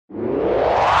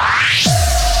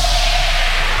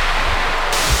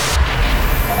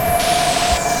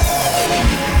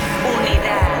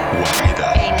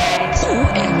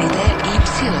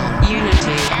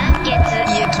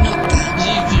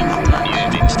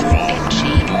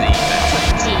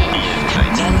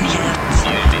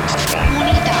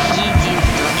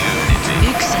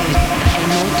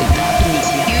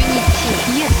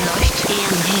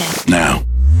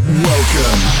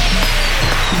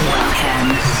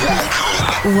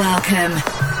Welcome.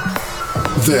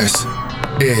 This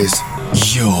is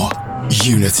your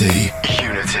Unity.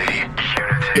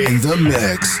 In the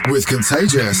mix with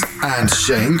Contagious and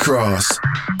Shane Cross.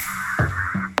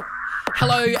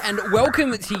 Hello and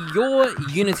welcome to your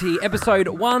Unity episode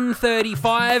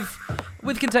 135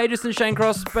 with Contagious and Shane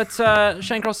Cross, but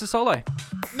Shane Cross is solo.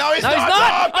 No, he's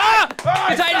not!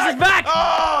 Contagious is back!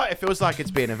 Oh, it feels like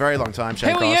it's been a very long time, Shane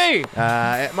Who Cross. are you?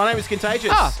 My name is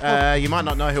Contagious. You might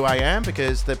not know who I am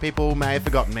because the people may have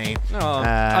forgotten me.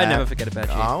 I never forget about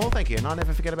you. Oh, well, thank you, and I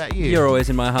never forget about you. You're always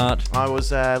in my heart. I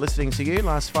was listening to you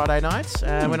last Friday night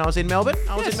when I was in Melbourne.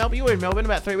 In Melbourne. You were in Melbourne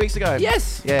about 3 weeks ago.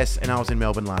 Yes. Yes, and I was in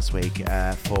Melbourne last week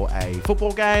for a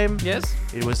football game. Yes.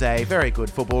 It was a very good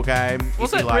football game.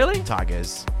 Was if it you like really?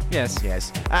 Tigers. Yes.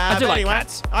 Yes. I do like anyway,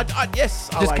 cats. Yes,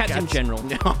 I Just like cats in general.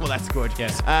 Oh, well, that's good.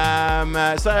 Yes.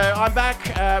 So I'm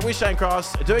back with Shane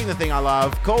Cross, doing the thing I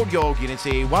love, called Your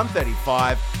Unity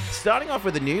 135. Starting off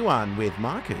with a new one with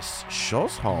Marcus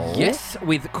Schossow. Yes,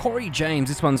 with Corey James.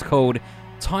 This one's called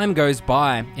Time Goes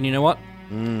By. And you know what?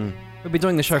 We've been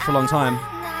doing the show for a long time.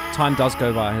 Time does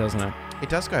go by, doesn't it? It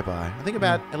does go by. I think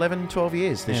about 11, 12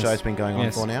 years this show's been going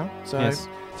on for now. So it's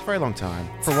a very long time.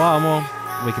 For a while more,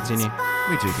 we continue.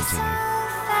 We do continue.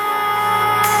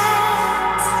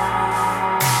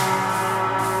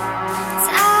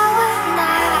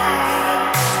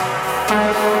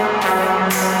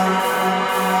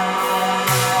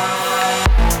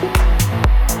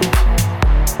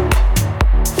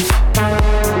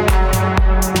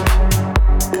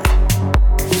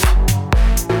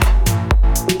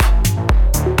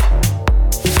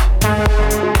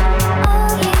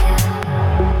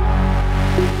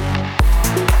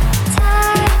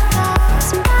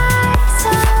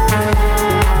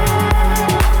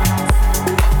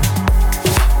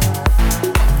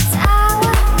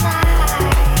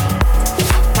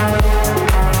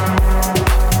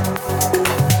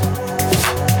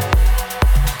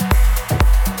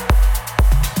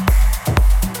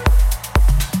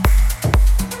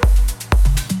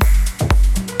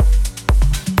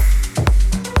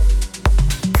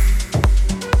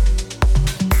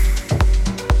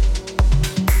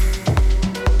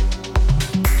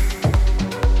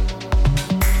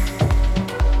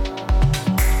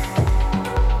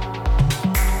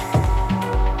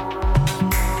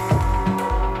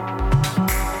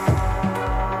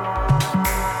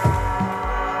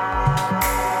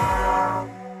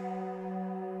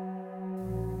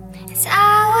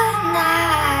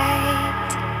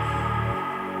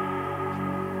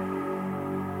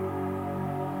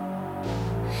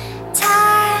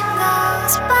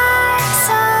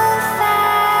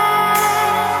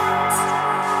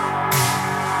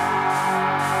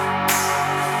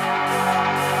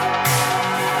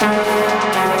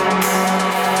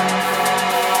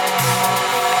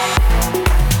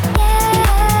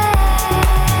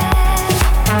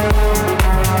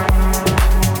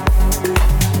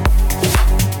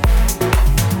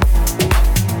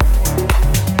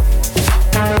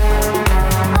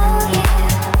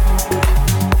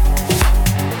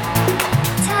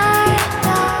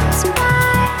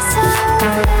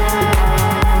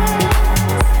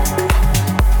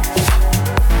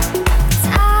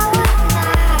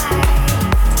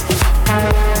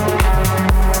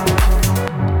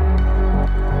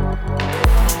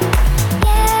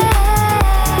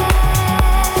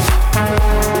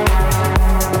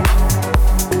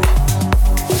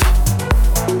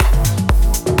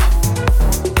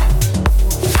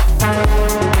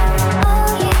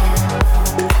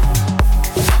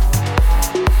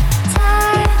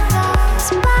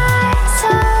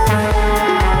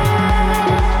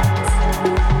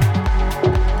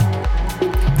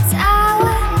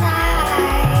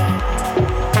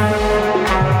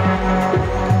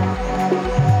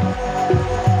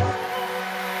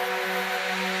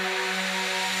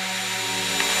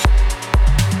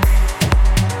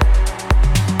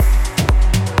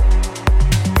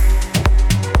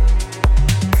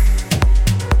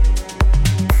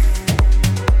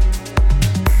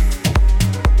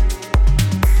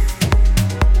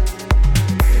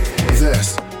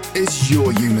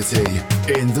 Your Unity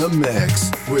in the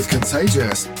mix with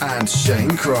Contagious and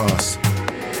Shane Cross.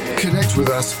 Connect with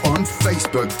us on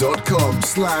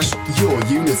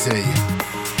facebook.com/yourunity.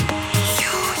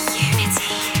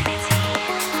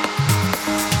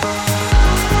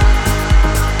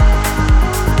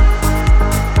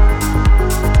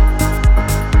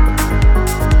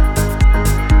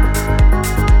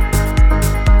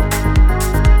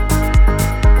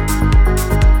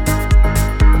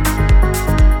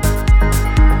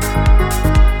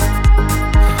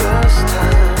 First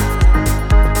time,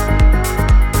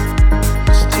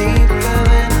 it's deeper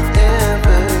than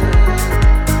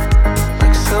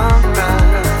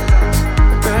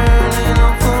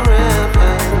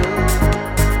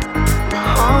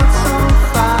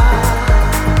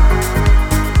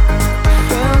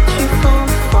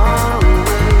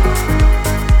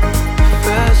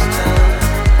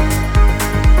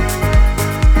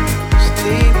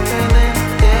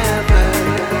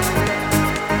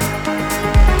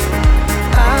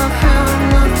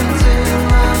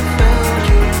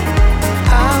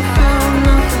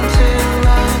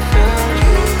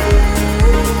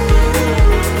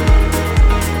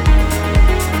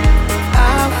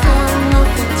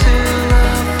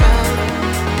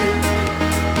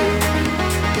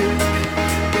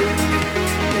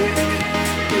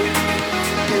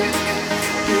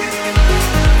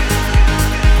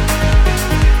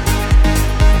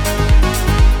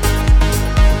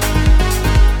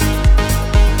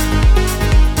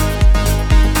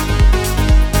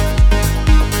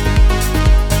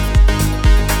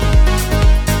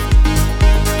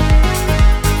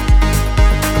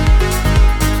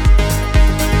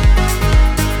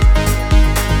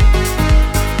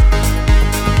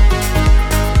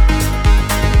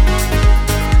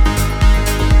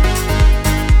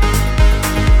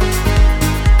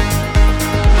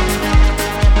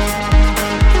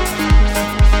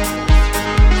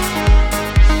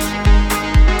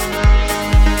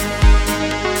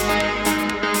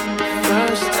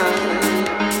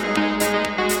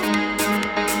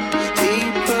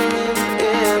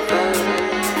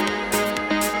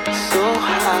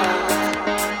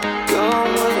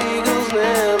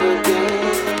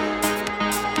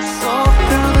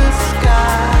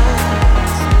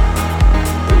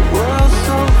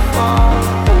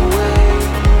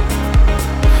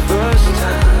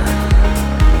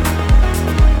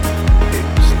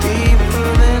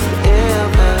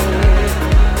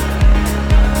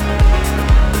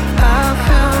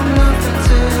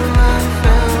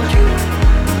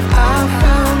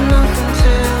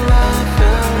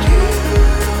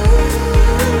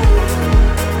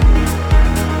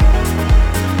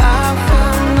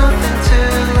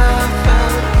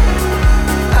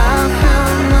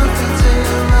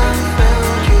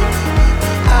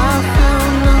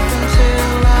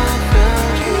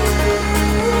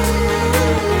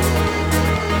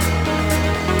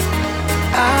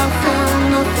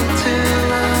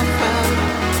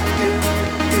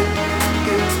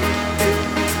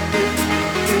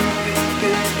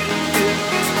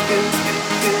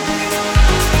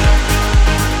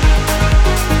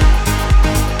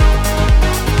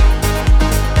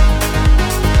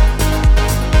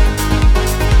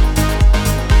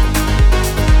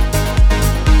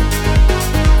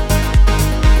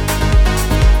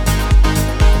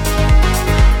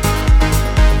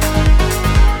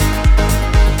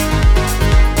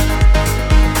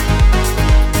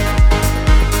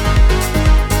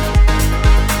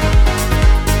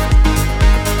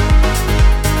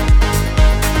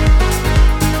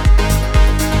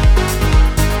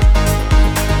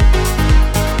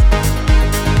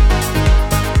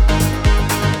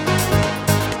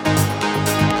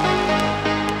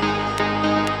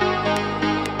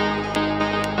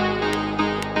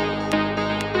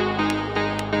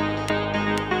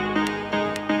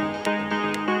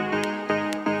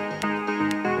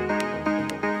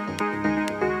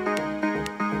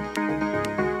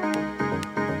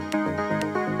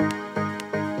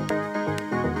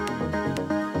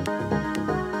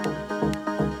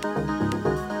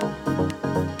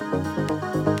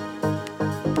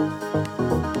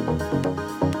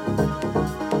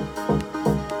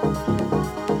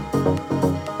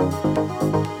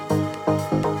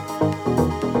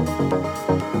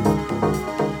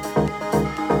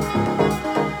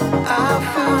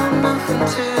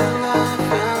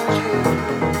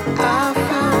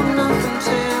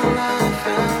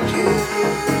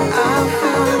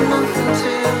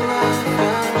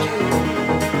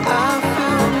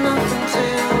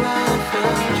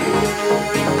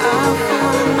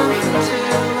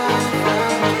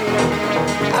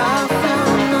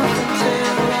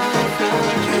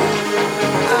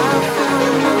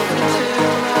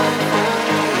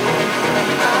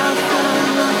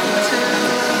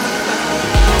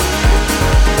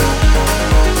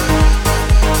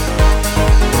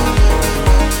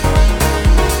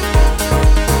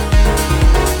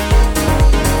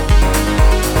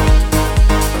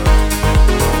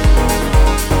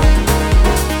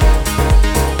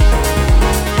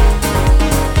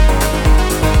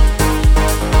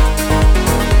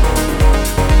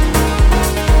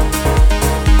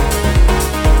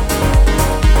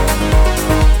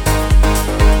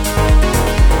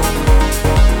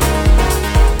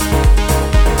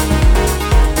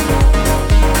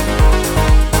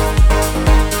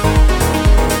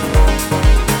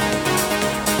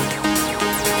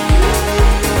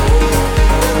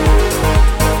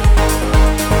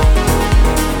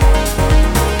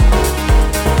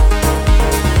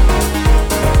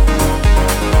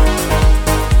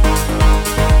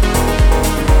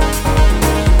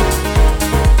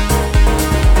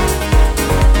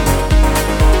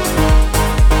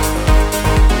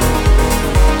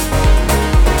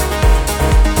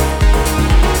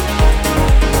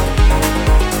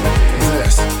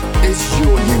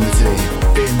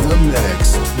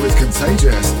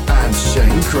Contagious and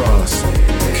Shane Cross.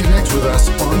 Connect with us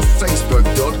on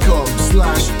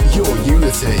facebook.com/yourunity. Your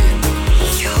Unity.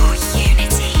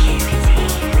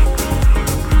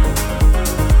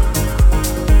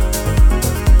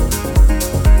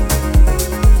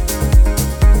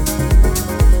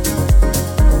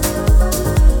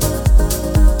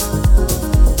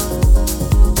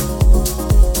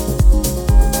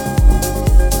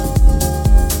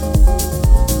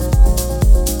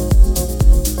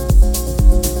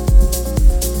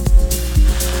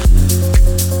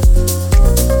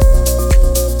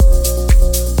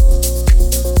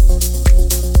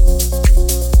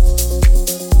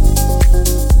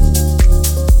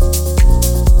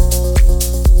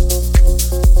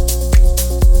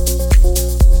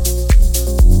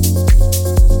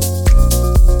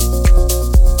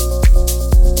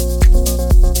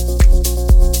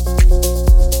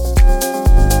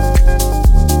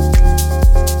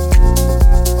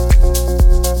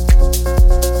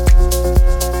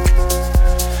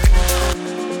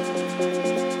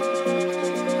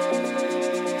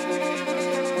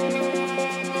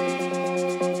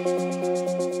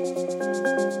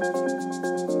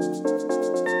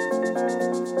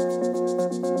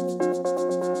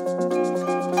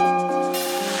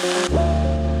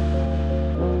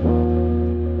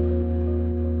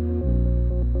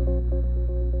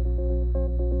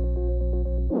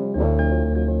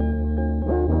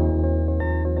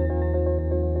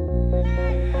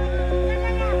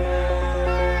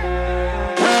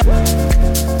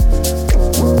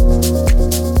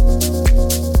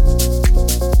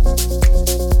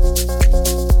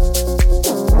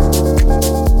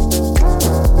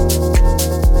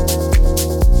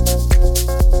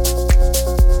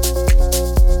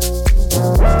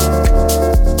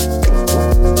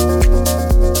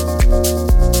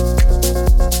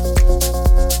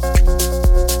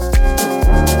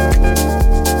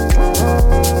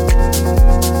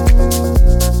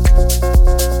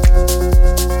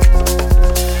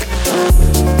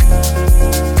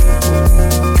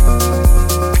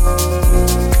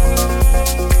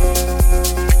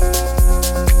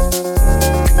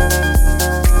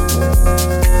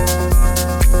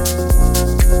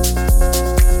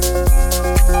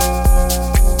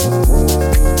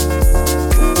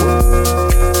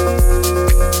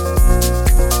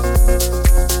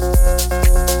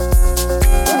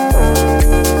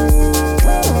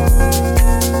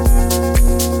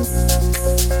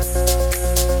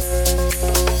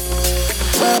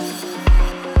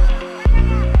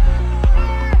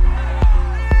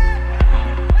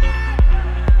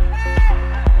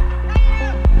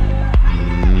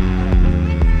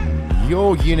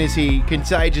 Unity,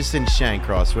 Contagious and Shane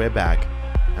Cross. We're back.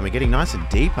 And we're getting nice and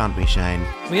deep, aren't we, Shane?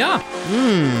 We are.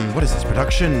 What is this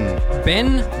production?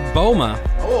 Ben Bohmer.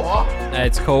 Oh,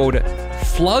 It's called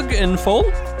Flug and Fall.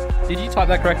 Did you type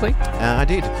that correctly? I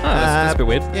did. That's a bit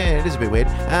weird. Yeah, it is a bit weird.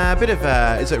 A bit of,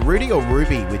 is it Rudy or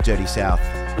Ruby with Dirty South?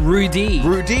 Rudy.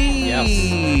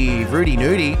 Yes. Rudy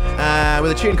Nudie.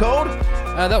 With a tune called?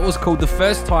 That was called The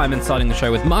First Time, and starting the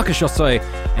show with Schossow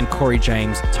and Corey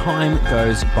James, Time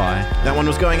Goes By. That one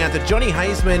was going out to Johnny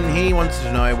Hazeman. He wanted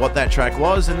to know what that track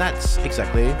was, and that's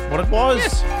exactly what it was.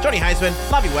 Yes. Johnny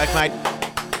Hazeman, love your work, mate.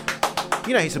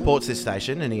 You know, he supports this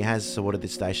station, and he has supported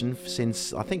this station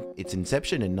since, I think, its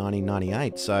inception in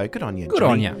 1998. So good on you, Good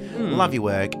Johnny. on you. Love your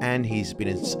work, and he's been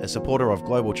a supporter of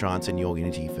Global Trance and Your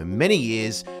Unity for many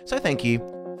years. So thank you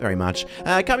very much.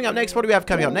 Coming up next, what do we have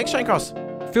coming up next, Shane Cross?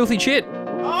 Filthy Chit.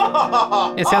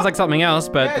 It sounds like something else,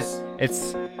 but Yes.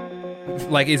 it's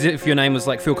like, is it if your name was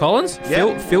like Phil Collins?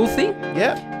 Yeah. Filthy?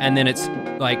 Yep. And then it's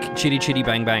like Chitty Chitty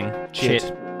Bang Bang.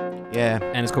 Chit. Yeah.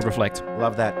 And it's called Reflect.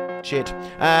 Love that. Chit.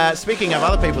 Speaking of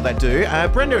other people that do,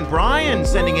 Brenda and Brian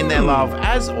sending in their love,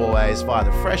 as always, via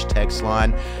the fresh text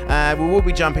line. We will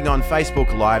be jumping on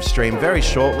Facebook live stream very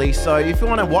shortly, so if you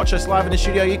want to watch us live in the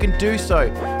studio, you can do so.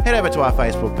 Head over to our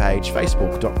Facebook page,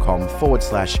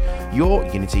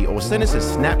 facebook.com/YourUnity, or send us a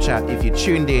Snapchat if you're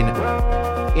tuned in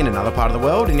another part of the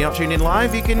world and you're not tuned in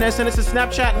live. You can send us a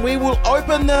Snapchat and we will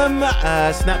open them.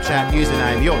 Snapchat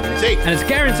username, Your Unity. And it's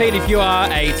guaranteed if you are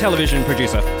a television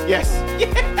producer. Yes.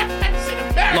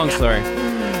 Long story.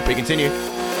 We continue.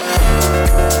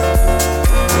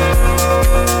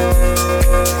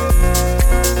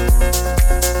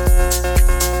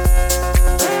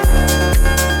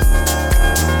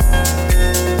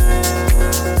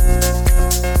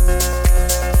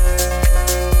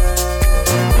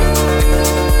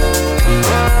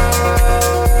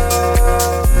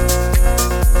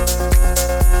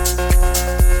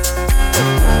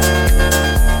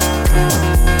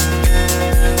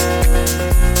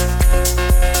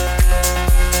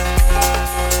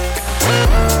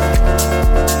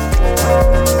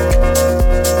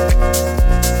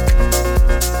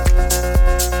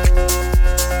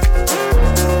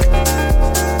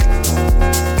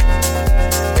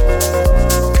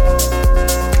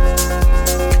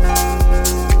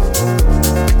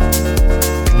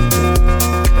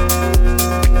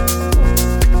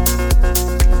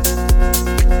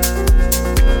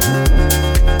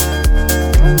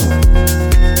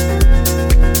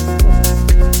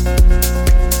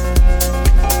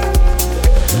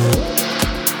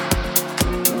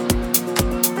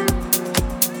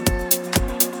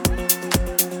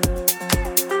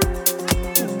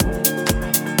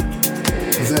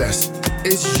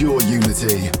 is Your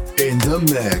Unity in the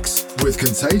mix with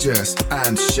Contagious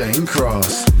and Shane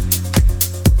Cross.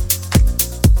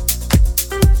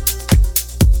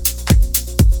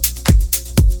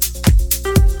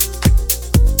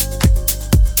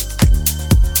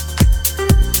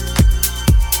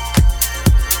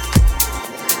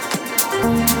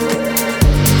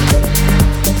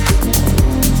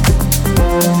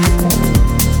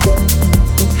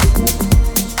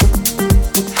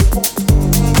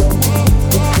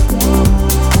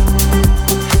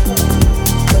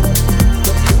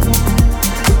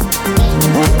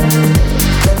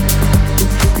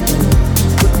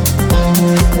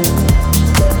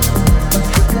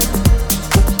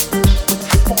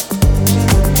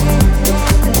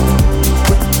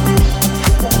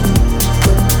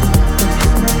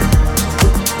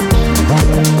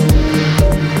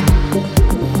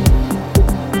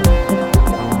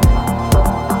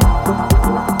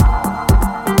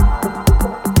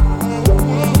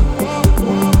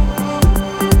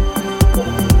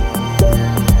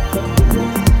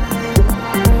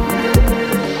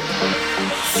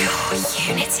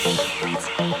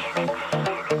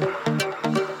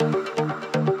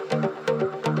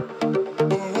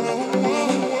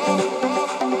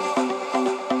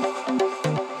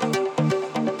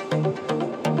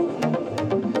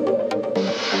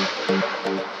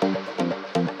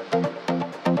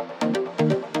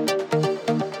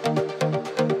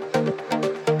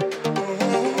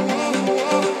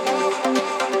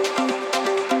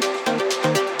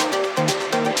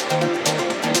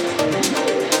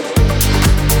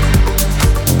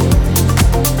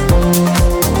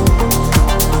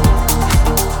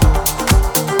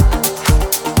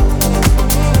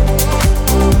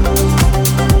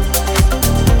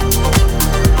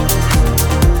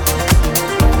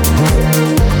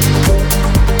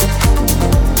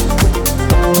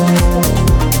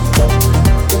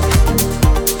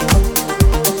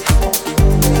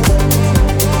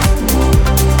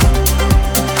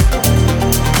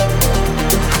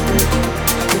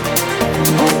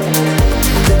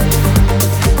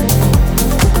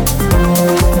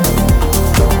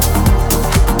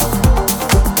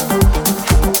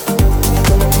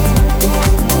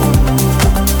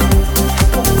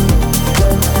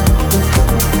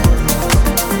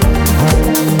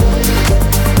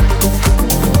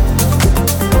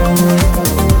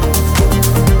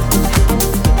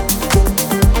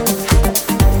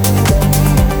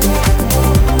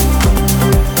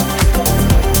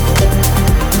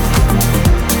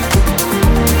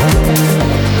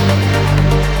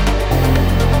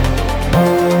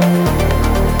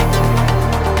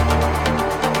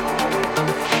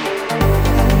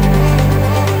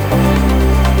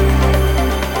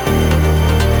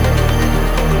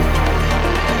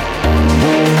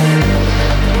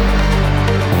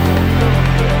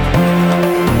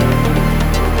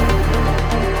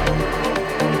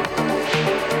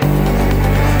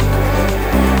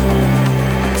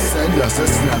 us a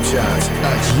Snapchat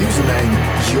at username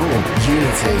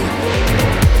YourUnity.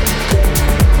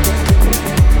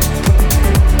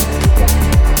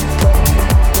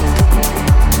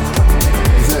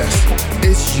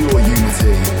 It's Your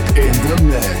Unity in the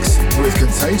mix with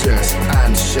Contagious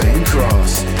and Shane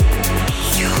Cross.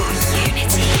 Your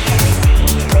Unity.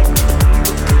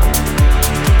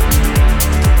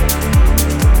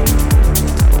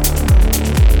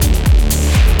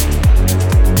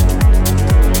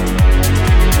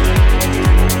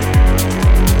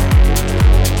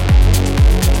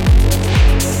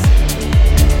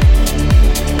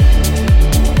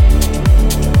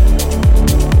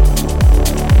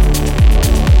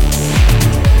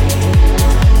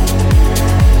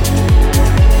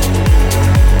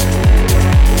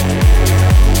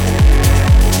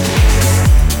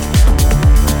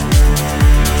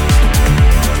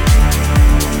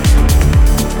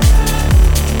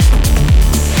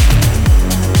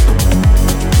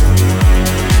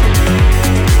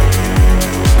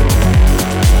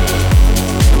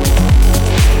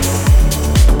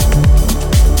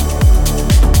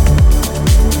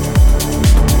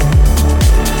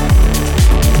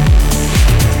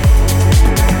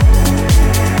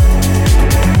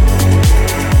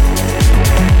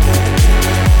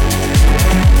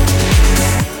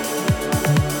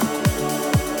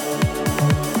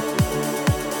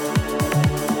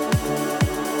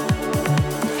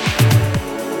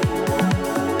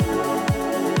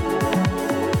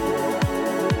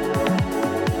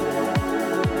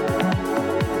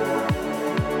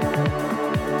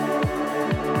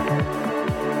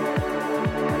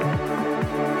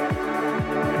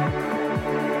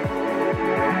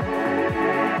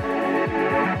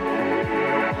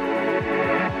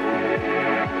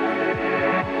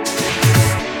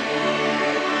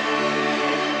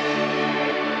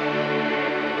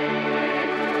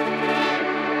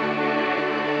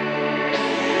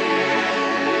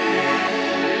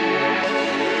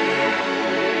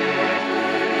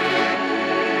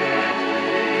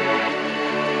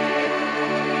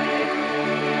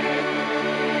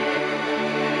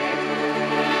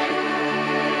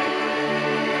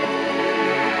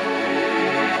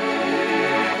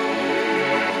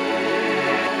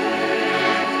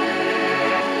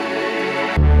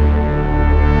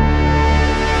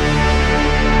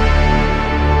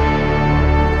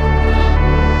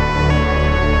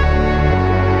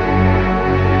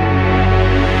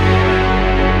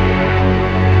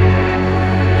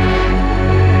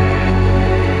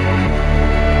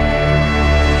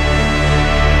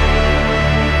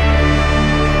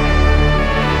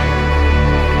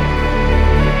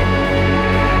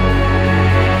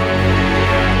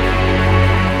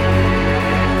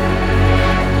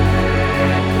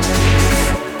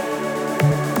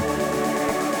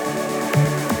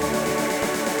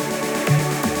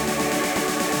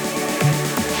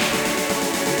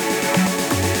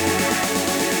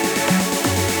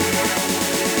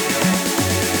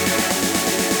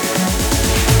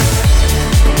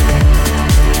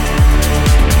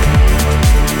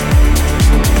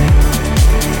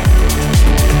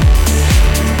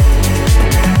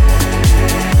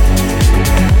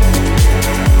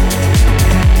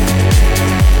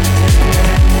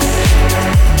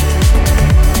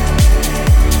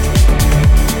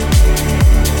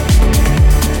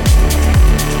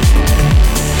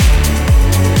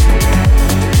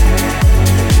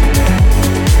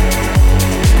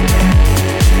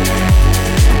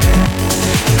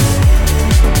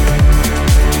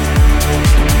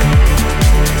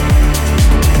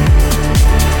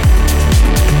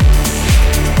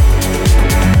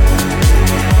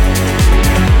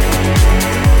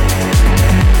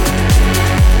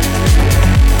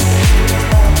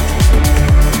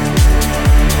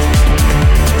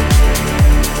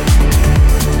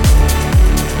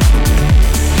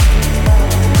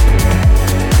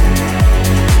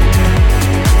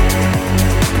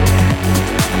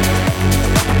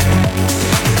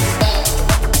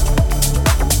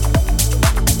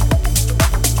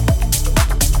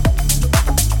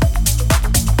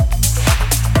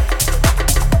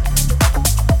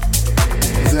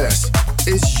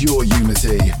 Your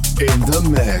Unity in the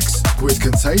mix with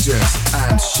Contagious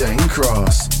and Shane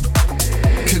Cross.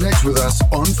 Connect with us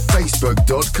on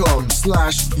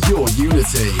facebook.com/yourunity. Your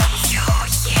Unity.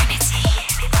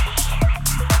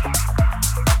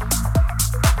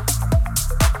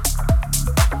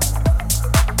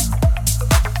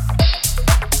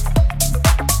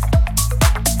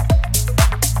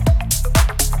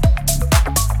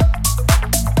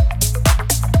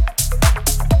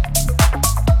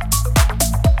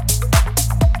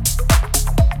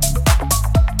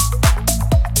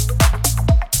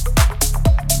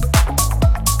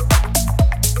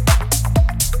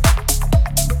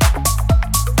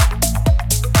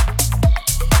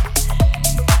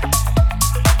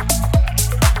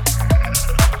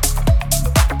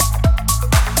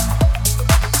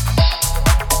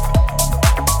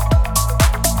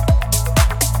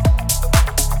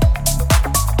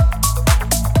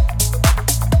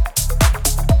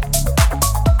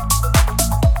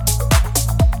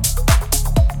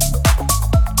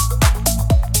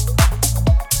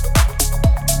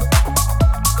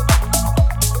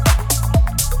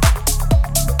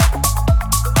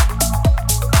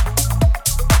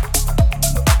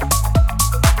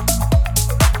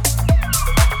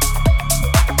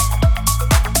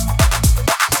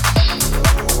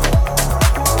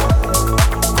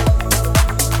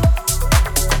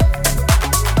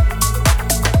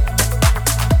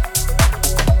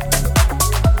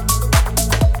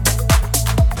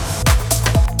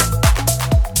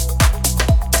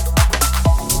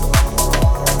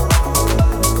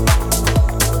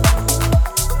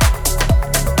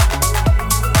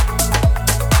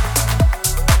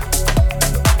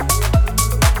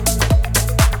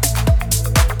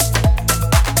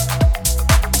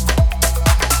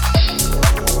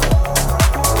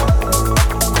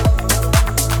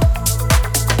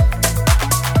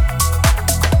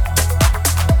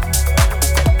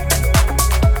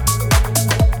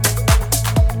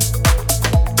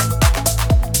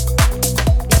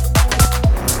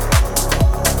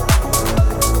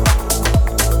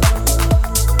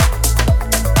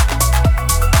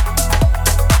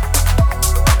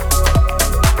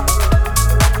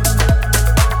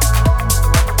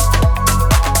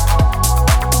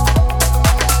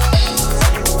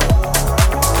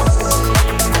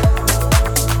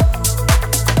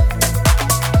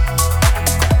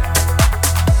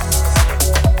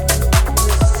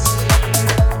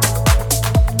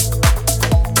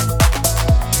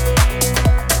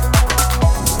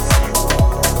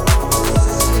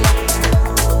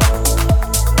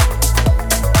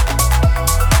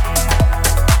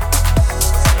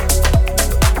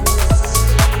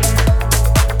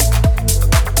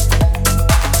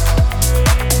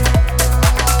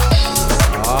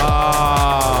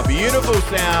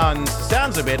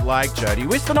 bit like Jody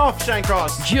Wisternoff, Shane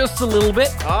Cross. Just a little bit.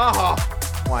 Oh,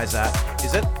 why is that?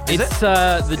 Is it? It's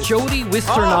the Jody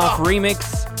Wisternoff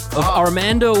remix of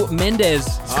Armando Mendez.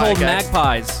 It's called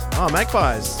Magpies. Oh,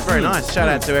 Magpies. Very nice. Shout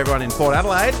out to everyone in Port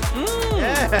Adelaide.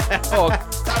 Yeah. Oh,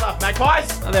 Shout out,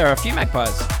 Magpies. there are a few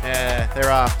magpies. Yeah,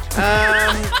 there are.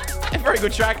 A very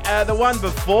good track. The one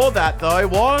before that, though,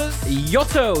 was...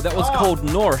 Yotto, that was called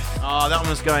North. Oh, that one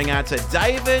was going out to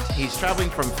David. He's traveling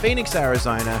from Phoenix,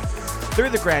 Arizona, through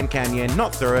the Grand Canyon.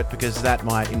 Not through it, because that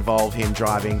might involve him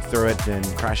driving through it and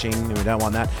crashing, and we don't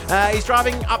want that. He's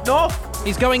driving up north.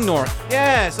 He's going north.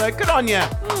 Yeah, so good on you.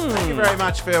 Thank you very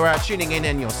much for tuning in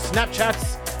and your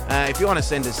Snapchats. If you want to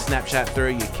send a Snapchat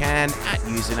through, you can at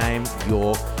username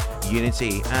Your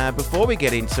Unity. Before we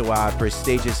get into our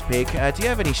prestigious pick, do you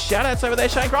have any shout-outs over there,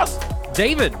 Shane Cross?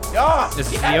 David. Oh,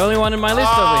 This is the only one in my list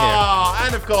over here. Oh,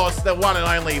 and of course, the one and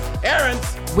only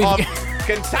parents of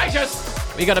Contagious.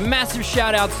 We got a massive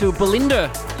shout out to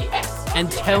Belinda and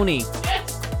Tony.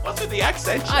 Yes. What's with the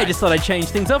accent, Shane? I just thought I'd change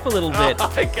things up a little bit. Oh,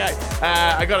 okay.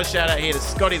 I got a shout out here to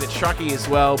Scotty the Truckie as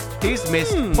well. He's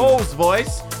missed Paul's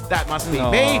voice. That must be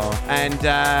me. And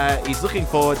he's looking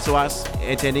forward to us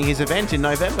attending his event in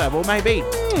November. Well, maybe.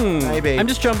 Maybe. I'm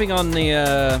just jumping on the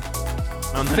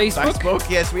on the Facebook?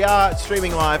 Yes, we are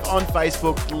streaming live on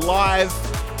Facebook Live.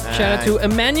 Shout out to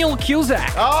Emmanuel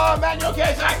Cusack. Oh, Emmanuel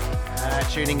Cusack!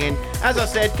 Tuning in. As I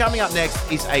said, coming up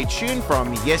next is a tune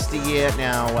from yesteryear.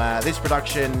 Now, this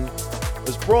production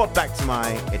was brought back to my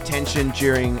attention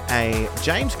during a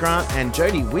James Grant and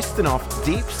Jody Wisternoff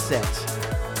deep set.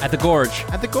 At the Gorge.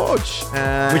 At the Gorge.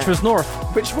 Which was north.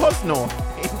 Which was north.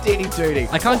 Indeedy doody.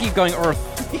 I can't keep going earth.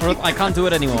 I can't do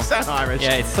it anymore. You sound Irish.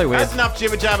 Yeah, it's so weird. That's enough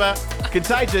jibber jabber.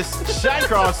 Contagious, Shane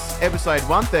Cross, episode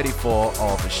 134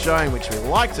 of a show in which we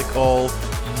like to call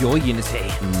Your Unity.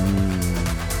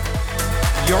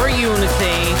 Your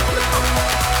Unity.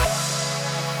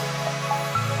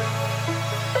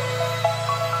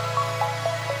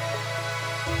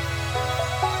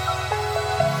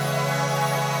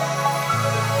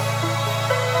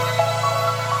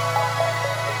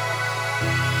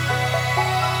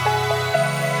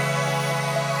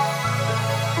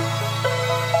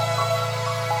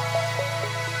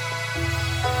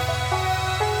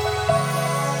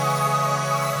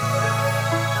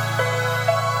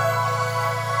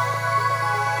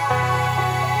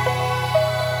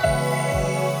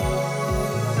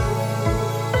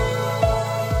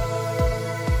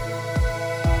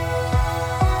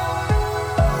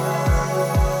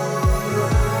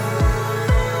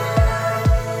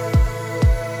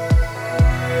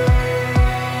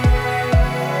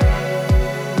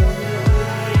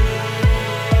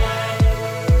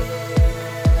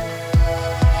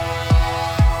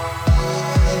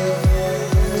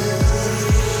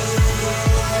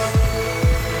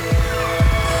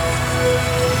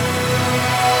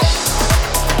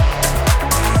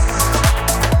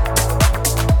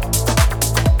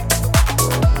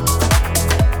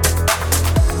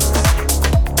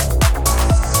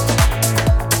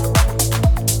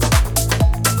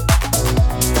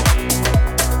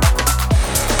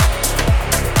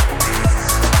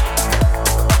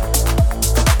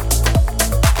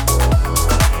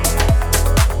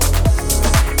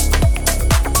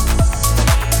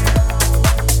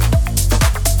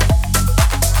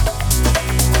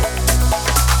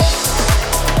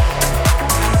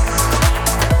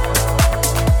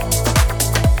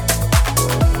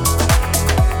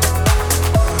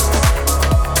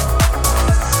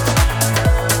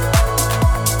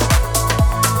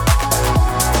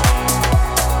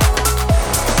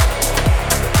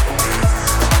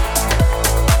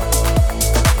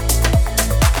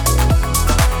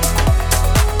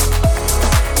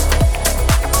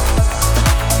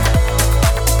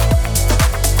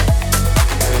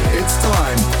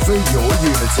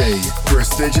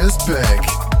 Prestigious pick.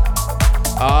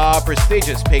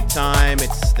 Prestigious pick time.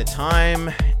 It's the time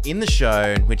in the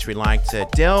show in which we like to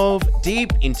delve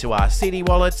deep into our CD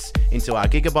wallets, into our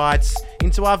gigabytes,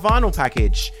 into our vinyl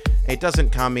package. It doesn't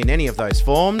come in any of those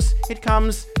forms. It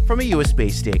comes from a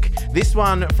USB stick. This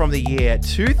one from the year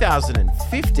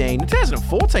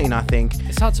 2014, I think.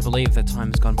 It's hard to believe that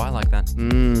time has gone by like that.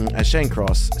 As Shane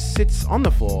Cross sits on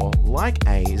the floor like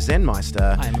a Zen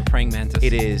Meister. I am a praying mantis.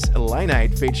 It is Lane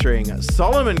 8 featuring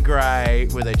Solomon Gray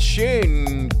with a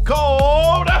tune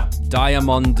called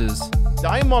Diamondos.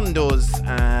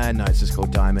 No, it's just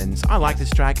called Diamonds. I like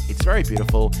this track. It's very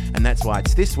beautiful, and that's why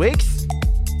it's this week's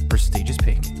Prestigious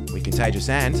pick. We Contagious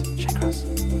and Shane Cross.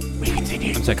 we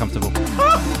continue. I'm so comfortable.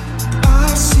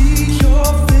 I see your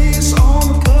face on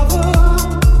the cover.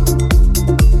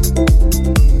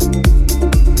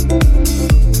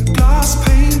 Glass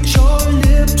pane.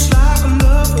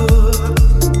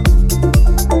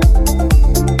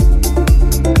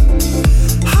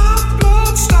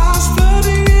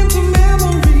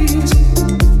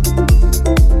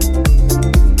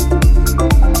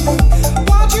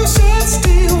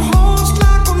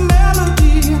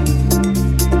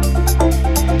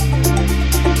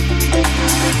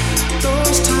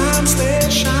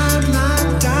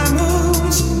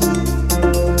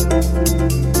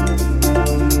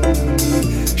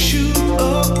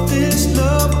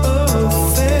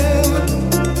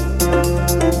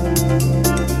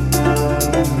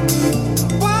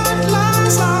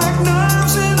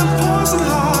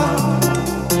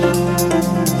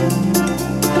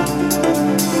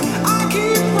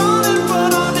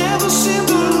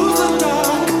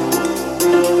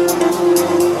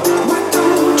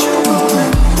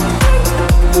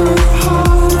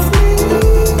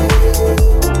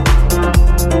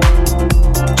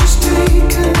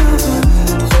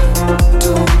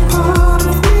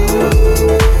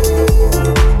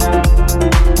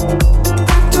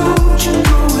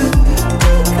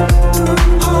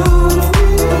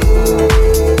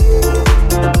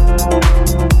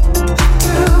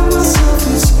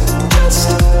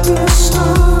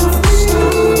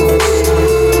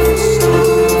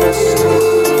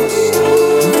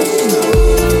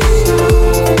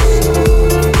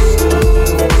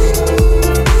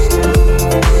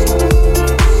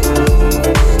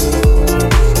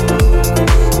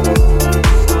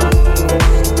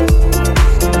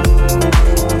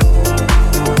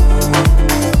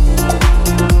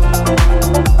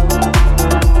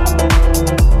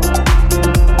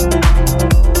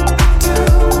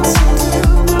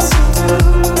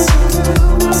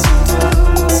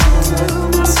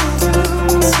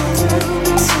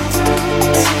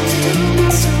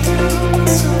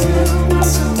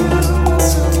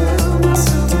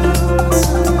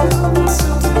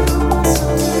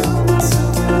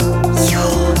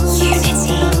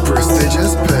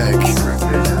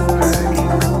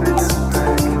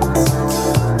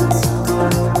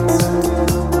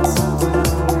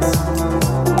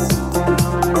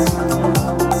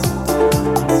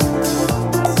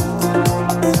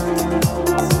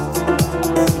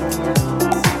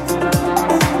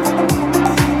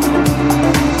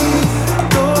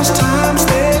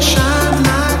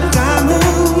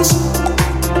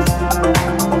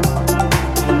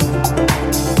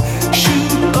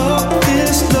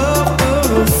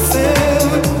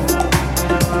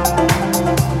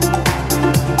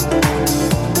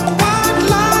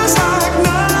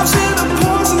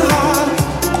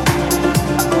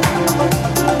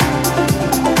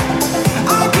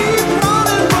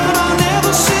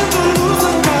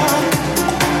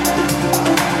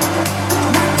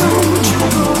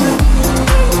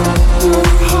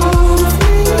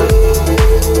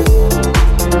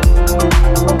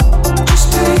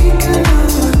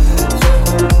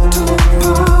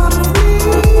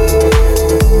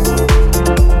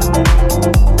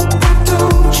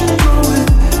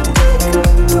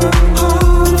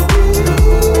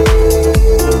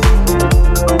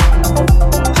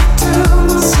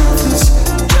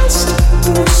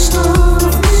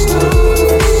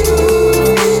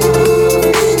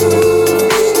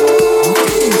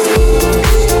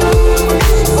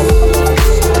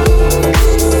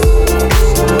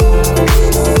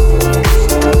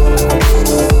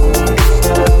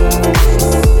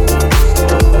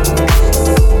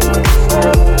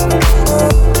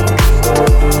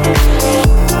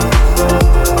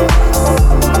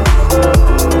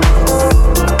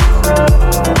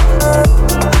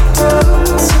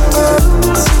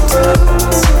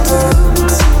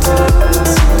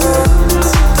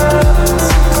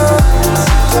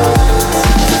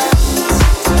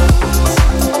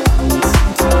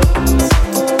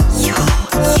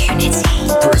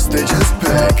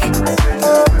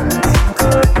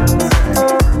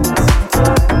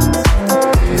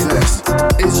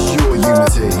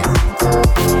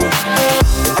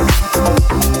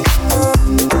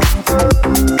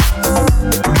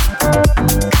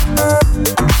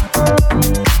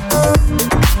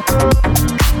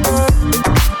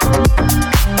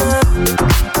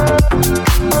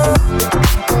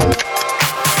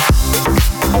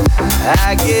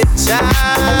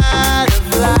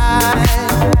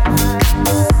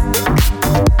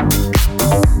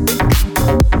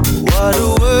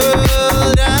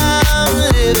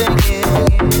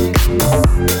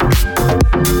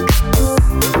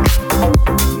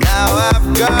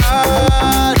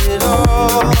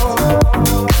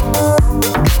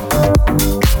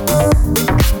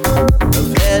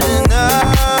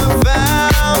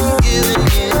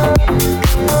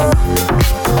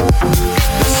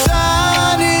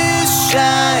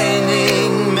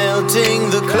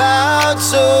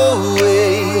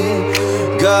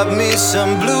 got me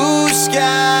some blue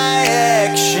sky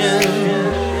action.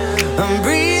 I'm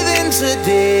breathing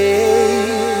today.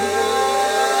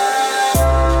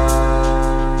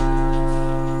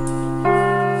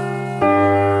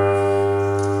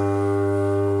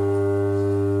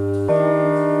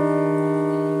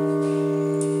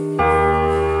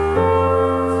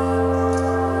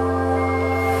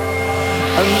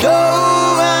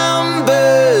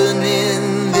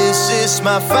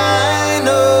 My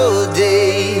final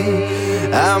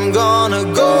day, I'm gonna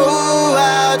go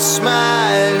out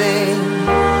smiling,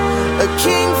 a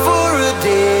king for a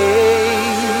day.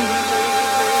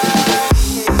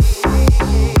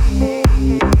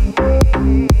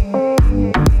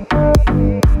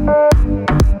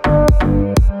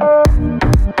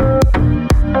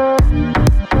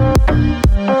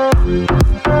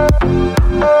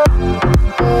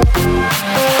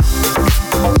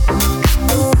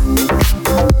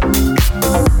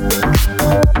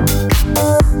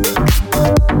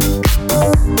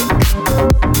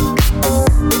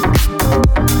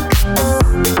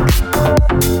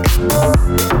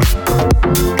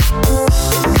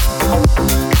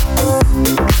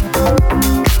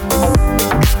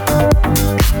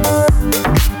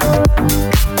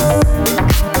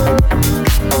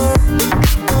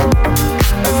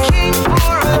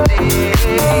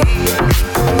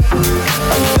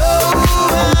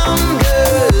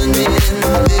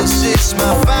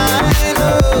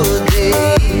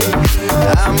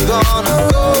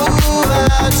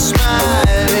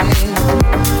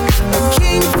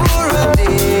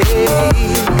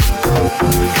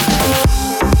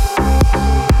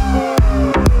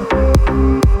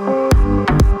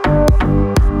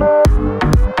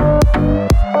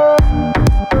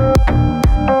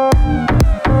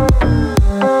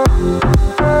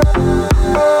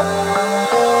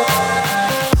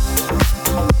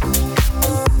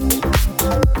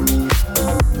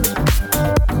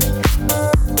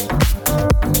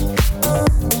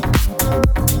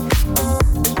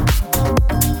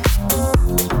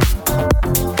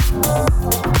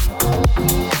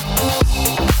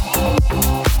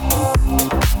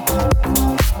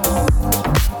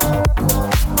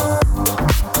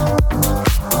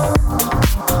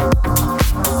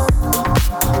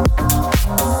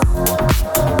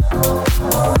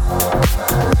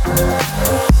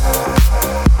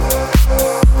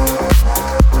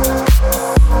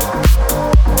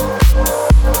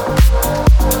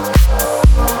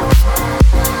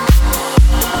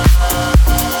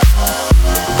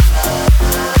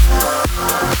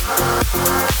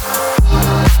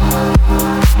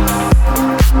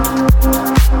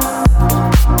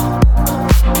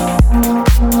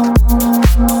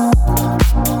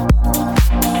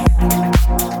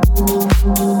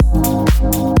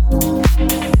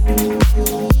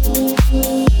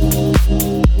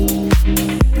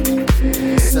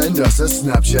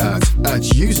 Snapchat at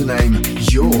username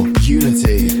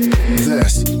YourUnity.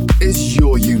 This is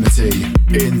Your Unity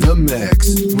in the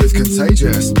mix with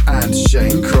Contagious and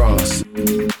Shane Cross.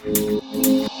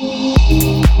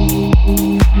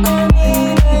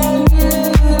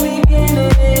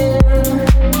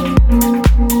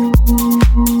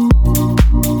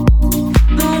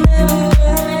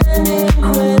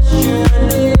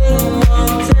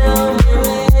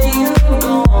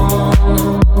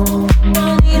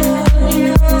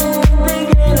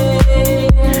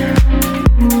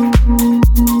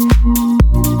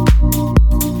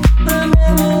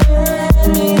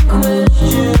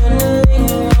 Question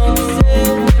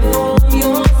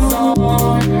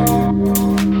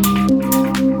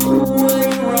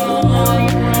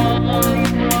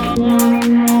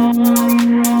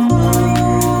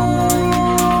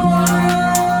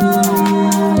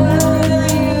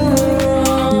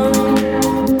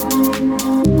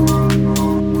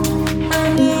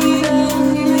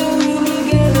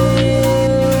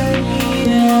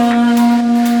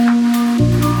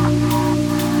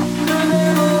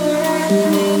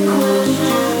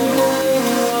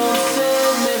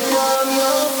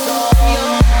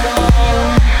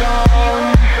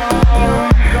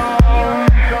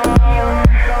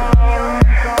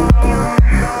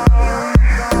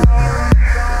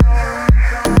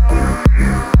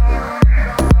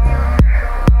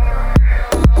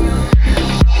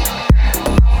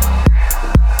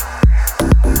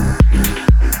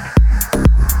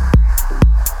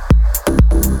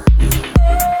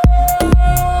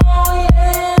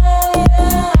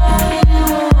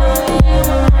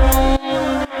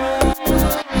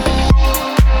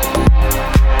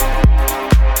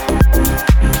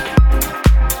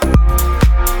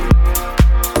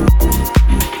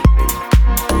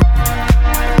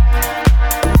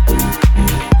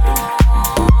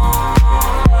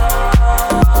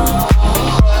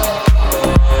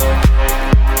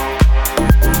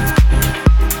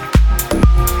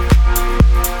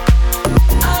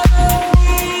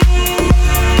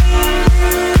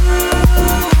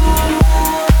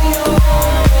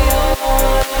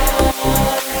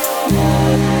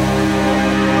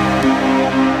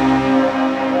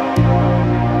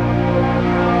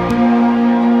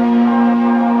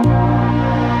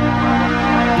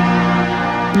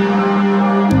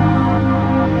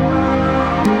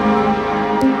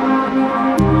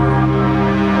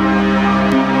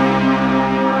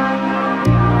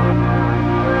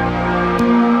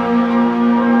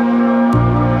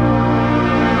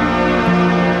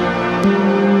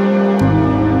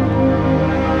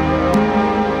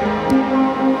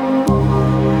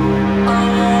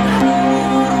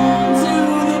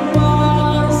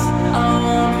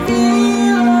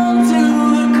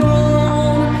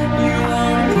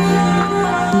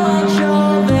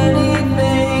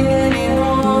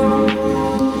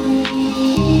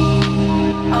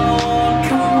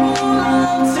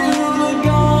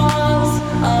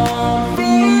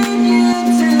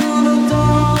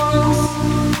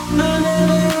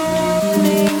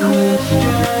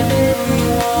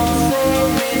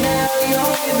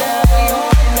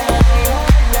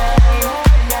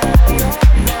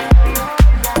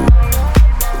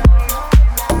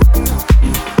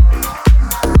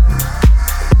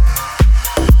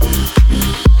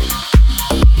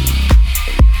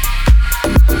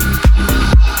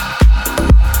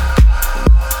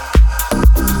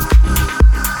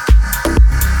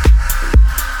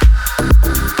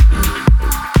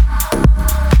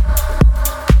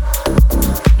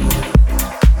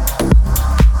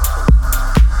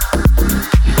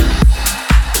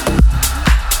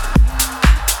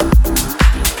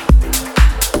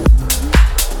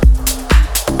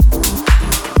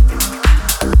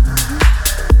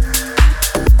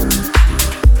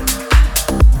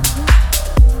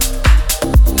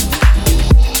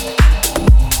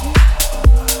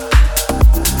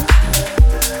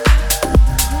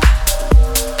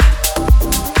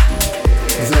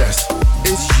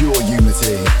is your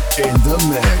unity in the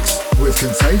mix with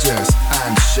Contagious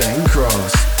and Shane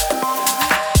Cross.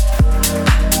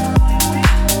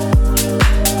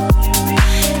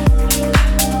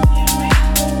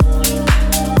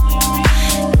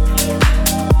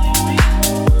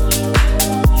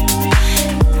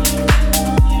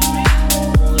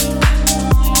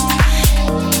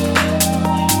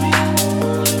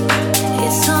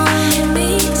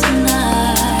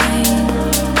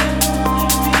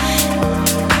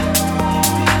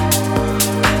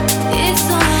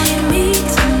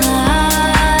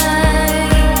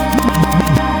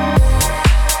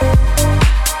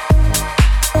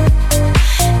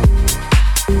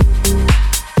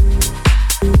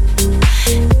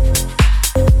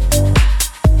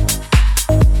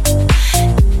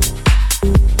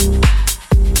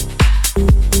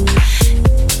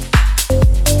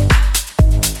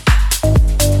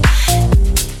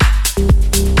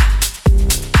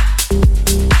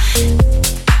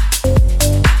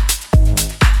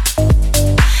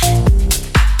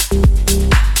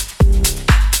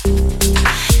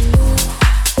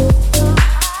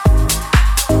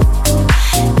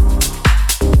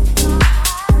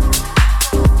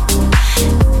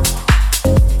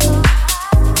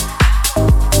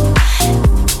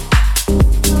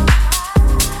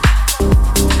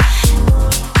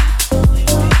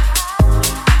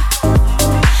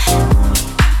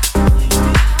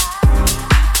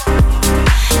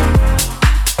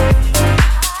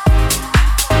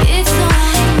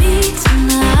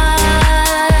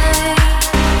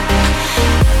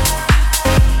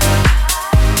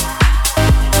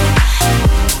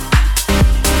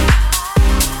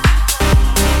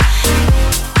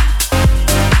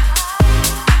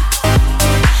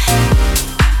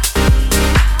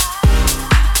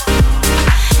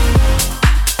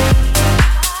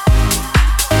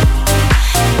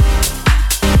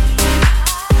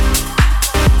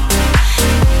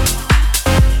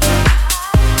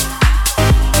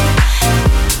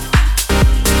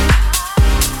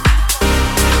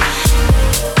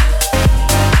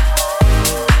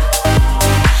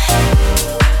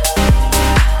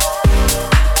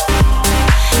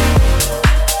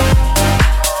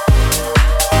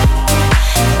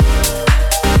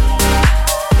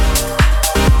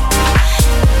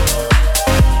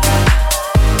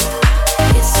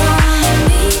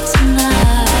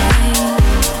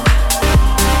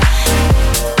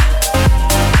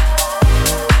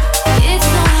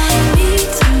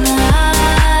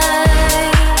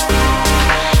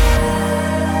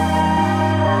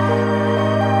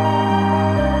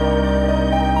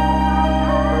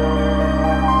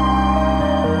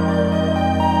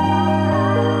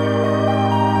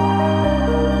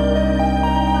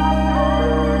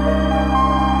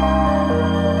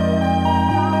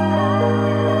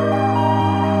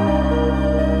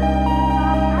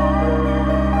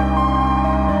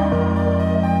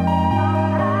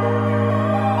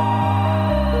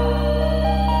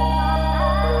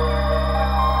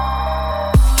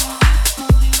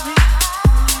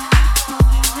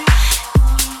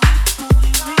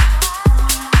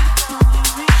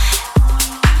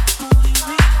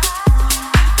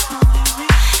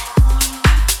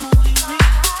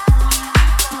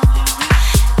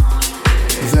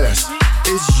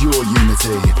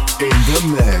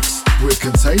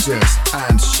 Contagious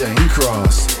and Shane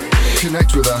Cross.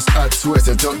 Connect with us at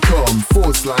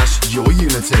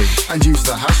twitter.com/yourunity and use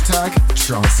the hashtag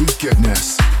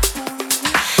TrancyGoodness.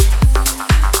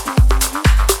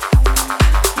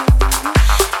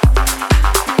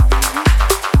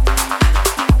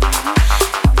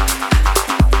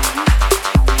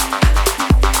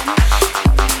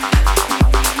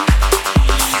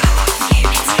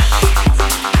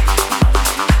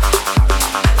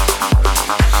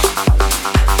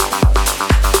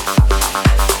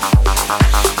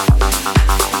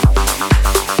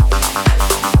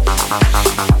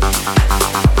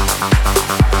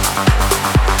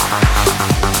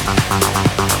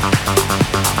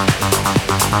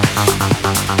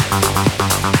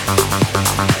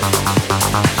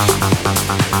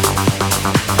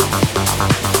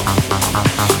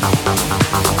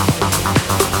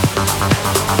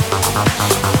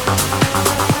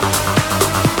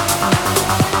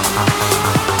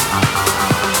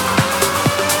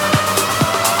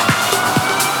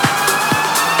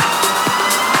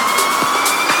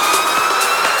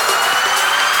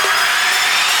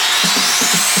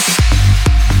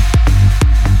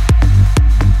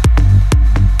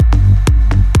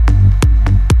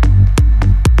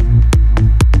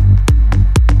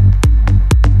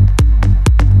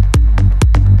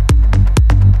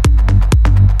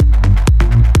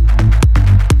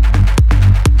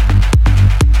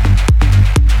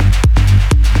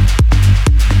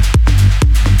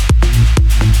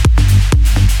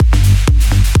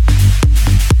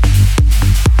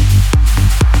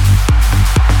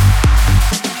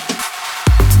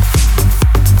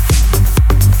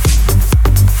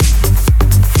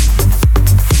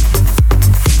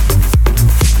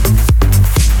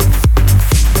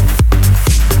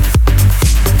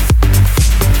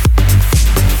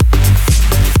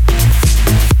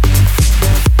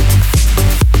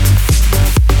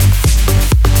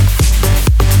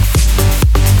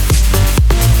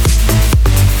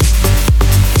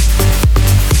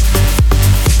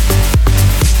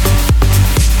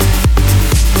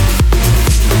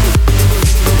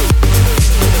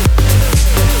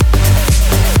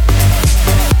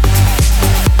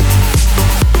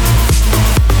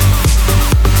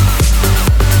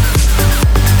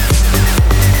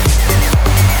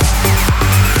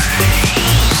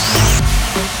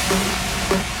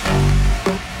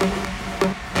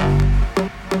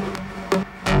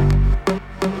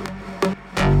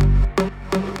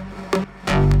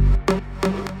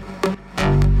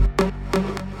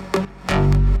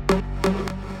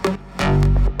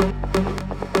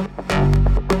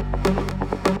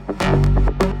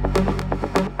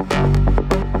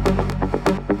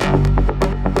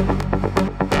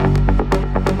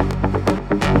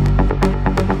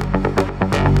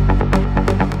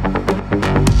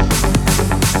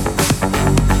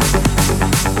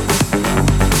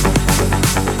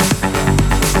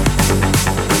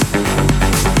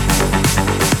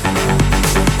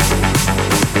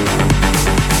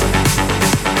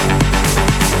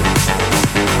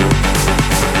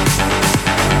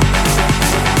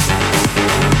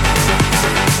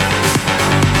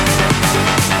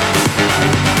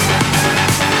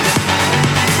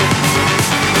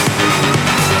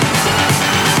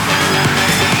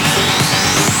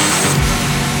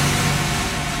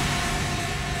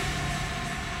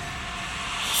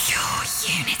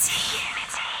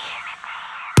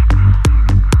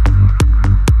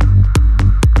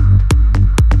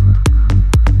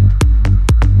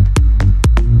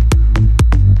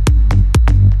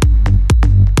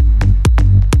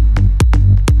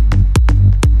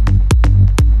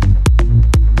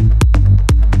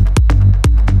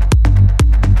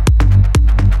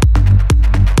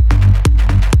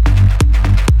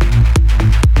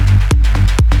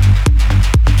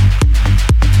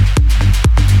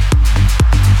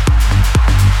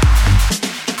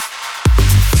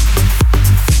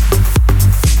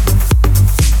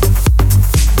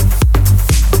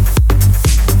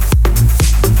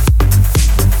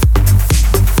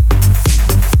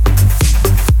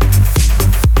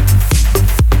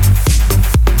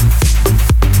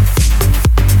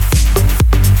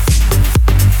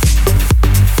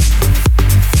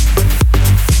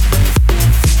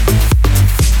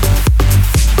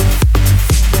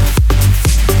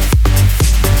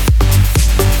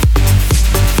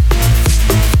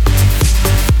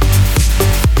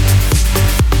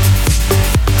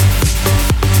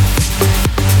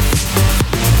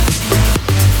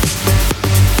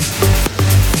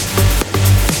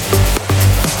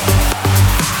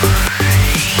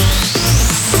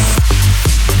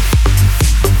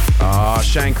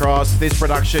 this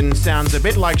production sounds a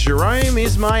bit like Jerome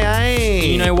Isma-Ae.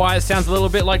 You know why it sounds a little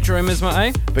bit like Jerome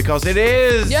Isma-Ae? Because it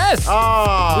is. Yes!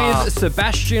 Oh. With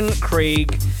Sebastian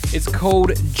Krieg. It's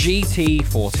called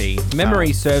GT40.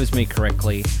 Memory serves me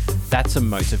correctly. That's a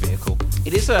motor vehicle.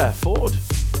 It is a Ford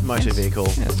motor vehicle.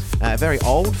 Yes. Very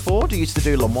old Ford. He used to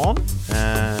do Le Mans,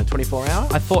 24 hour.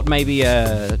 I thought maybe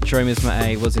Jerome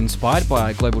Isma-Ae was inspired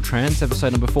by Global Trans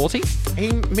episode number 40.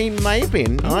 He may have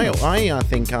been. I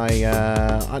think I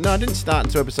didn't start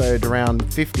until episode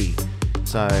around 50.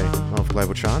 So, of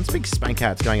Global Trans. Big spank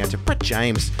outs going out to Brett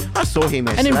James. I saw him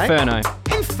And yesterday.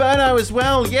 Inferno as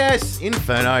well, yes.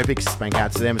 Inferno, big spank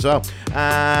out to them as well.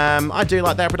 I do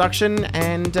like that production,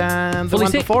 and the Fully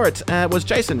one sick. before it was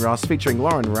Jason Ross featuring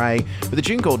Lauren Ray with a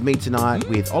tune called Me Tonight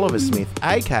with Oliver Smith,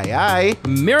 aka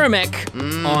Meramek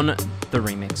on the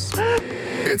remix.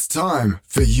 It's time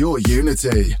for your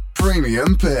Unity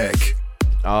Premium Pick.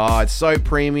 Oh, it's so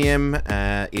premium.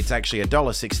 It's actually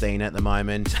 $1.16 at the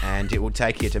moment, and it will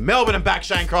take you to Melbourne and back,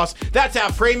 Shane Cross. That's how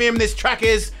premium this track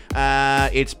is.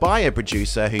 It's by a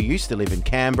producer who used to live in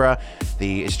Canberra,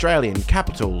 the Australian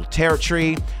Capital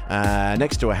Territory,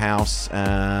 next to a house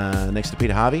next to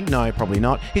Peter Harvey. No, probably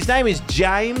not. His name is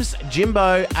James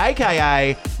Jimbo,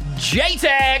 aka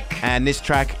Jaytech! And this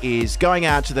track is going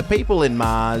out to the people in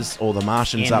Mars, or the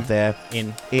Martians up there.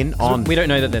 On. We don't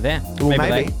know that they're there. Well,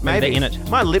 maybe they're in it.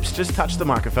 My lips just touched the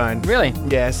microphone. Really?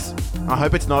 Yes. I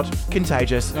hope it's not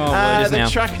contagious. Oh, well, it is the now.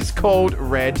 track is called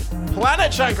Red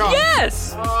Planet, Shankar.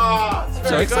 Yes! Oh, it's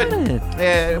very So good. excited.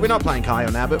 Yeah, we're not playing Kyle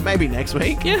now, but maybe next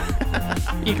week. Yeah.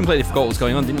 You completely forgot what was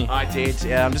going on, didn't you? I did.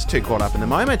 Yeah, I'm just too caught up in the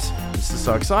moment. This is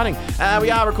so exciting. We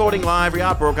are recording live. We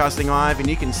are broadcasting live, and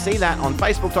you can see that on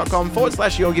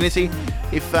facebook.com/YourUnity.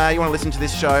 If you want to listen to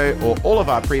this show or all of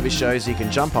our previous shows, you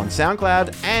can jump on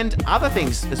SoundCloud and other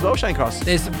things as well, Shane Cross.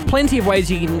 There's plenty of ways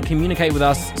you can communicate with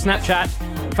us. Snapchat,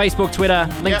 Facebook, Twitter,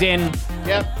 LinkedIn,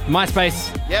 Yep.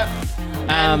 MySpace, Yep.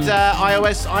 And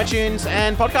iOS, iTunes,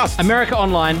 and podcasts. America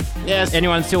Online. Yes.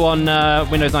 Anyone still on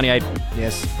Windows 98?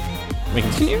 Yes. We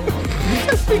continue.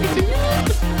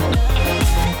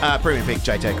 Premium pick,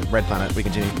 Jaytech, Red Planet. We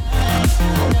continue.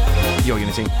 Your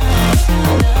Unity.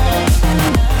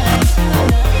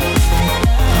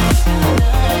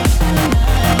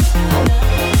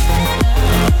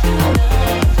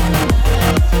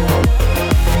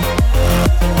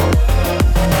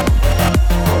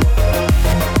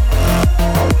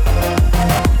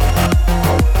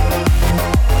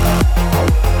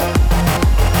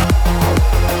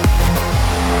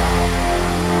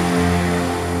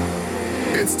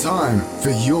 It's time for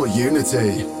your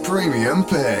Unity Premium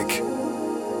Pick.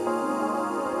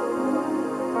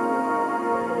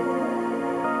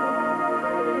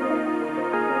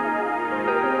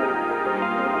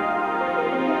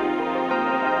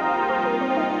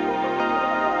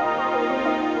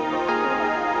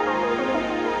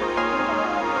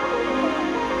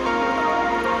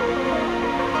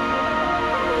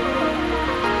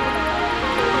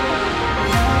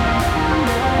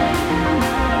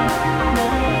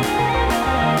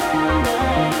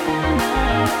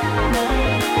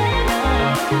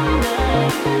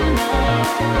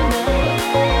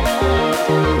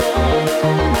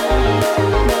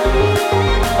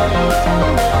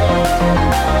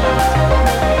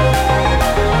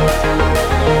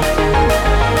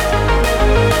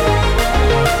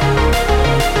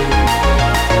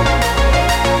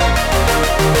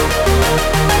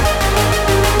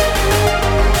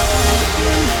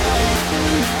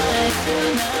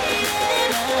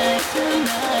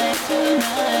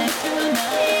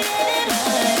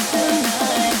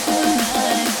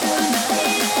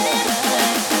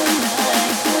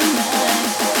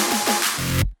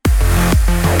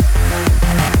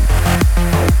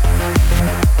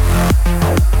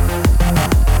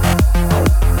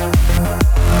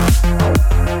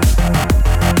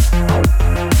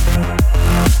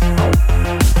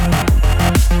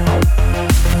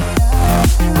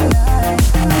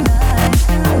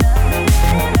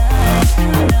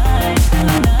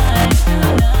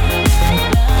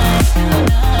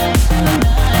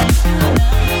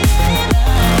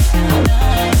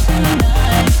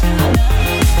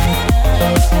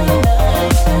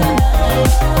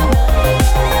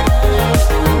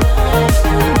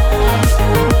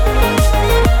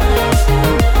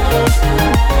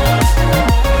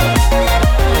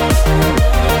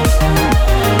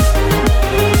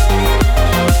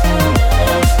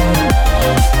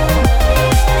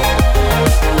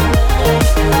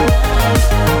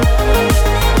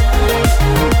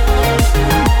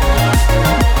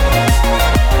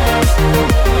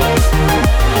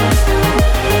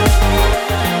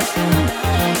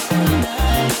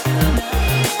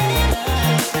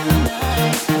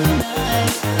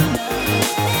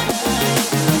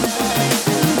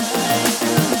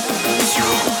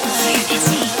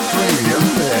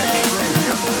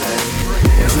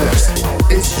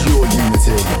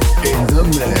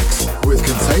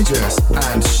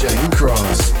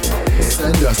 Cross.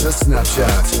 Send us a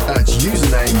Snapchat at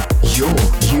username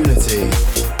YourUnity.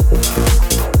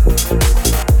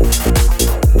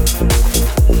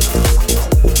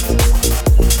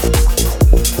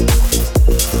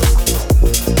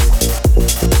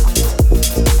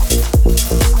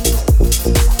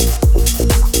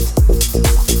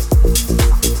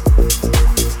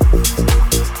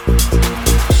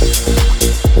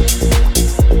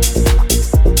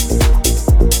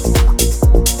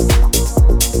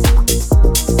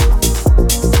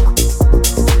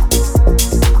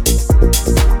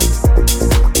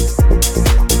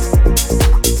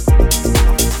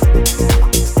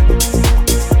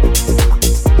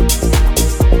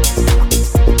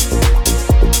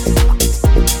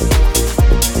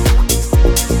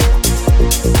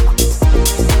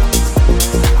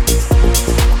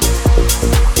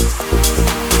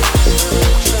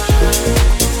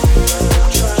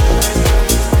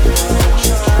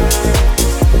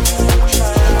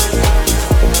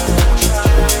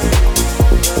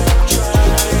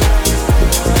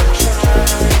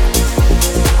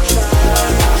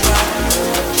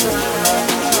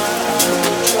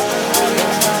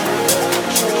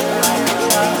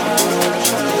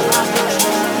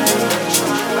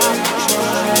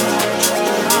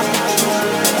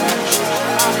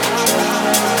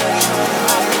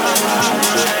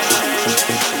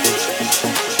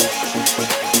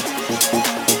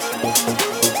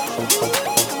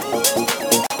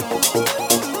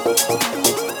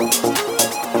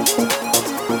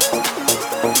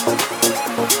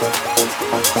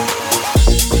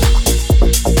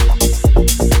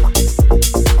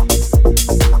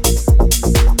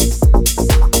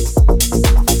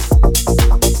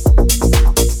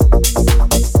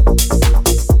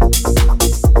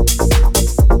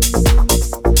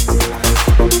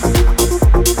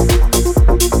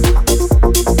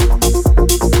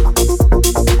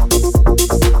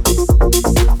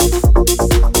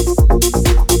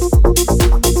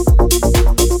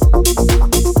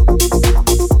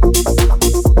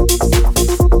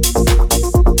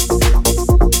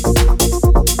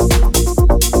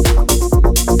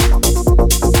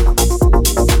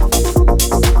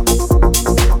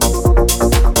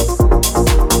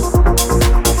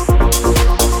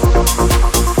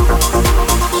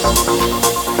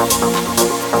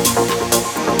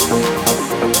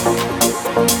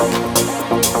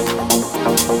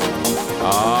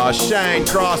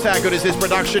 How good is this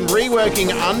production?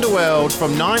 Reworking Underworld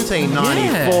from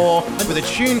 1994 with a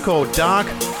tune called Dark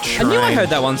Train. I knew I heard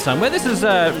that one somewhere. This is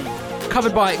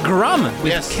covered by Grum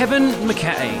with Kevin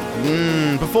McKay.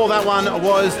 Before that one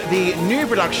was the new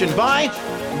production by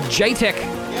Jaytech.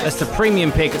 That's the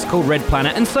premium pick. It's called Red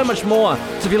Planet and so much more.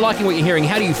 So if you're liking what you're hearing,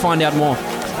 how do you find out more?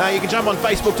 You can jump on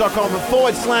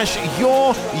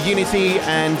facebook.com/YourUnity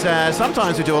and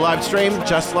sometimes we do a live stream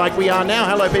just like we are now.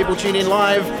 Hello people, tune in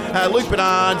live. Luke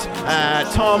Bernard,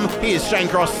 Tom, he is Shane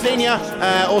Cross Senior,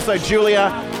 also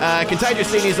Julia, Contagious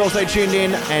Senior is also tuned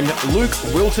in, and Luke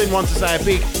Wilton wants to say a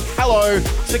big hello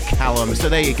to Callum. So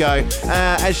there you go.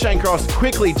 As Shane Cross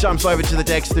quickly jumps over to the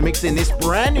decks to mix in this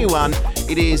brand new one,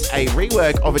 it is a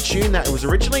rework of a tune that was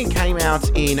originally came out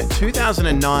in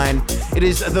 2009. It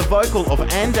is the vocal of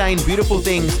Andane Beautiful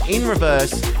Things in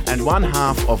reverse and one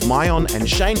half of Myon and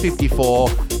Shane 54,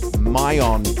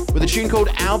 Myon, with a tune called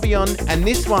Albion, and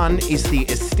this one is the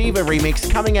Estiva remix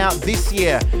coming out this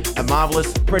year. A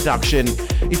marvelous production.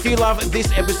 If you love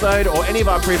this episode or any of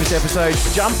our previous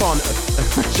episodes, jump on, I was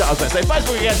going to say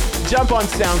Facebook again, jump on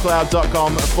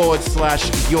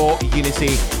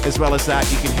soundcloud.com/YourUnity. As well as that,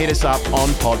 you can hit us up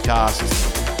on podcasts.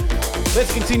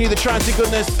 Let's continue the trancey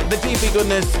goodness, the deepy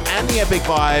goodness, and the epic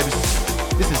vibes.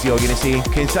 This is Your Unity,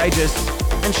 Contagious,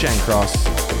 and Shane Cross.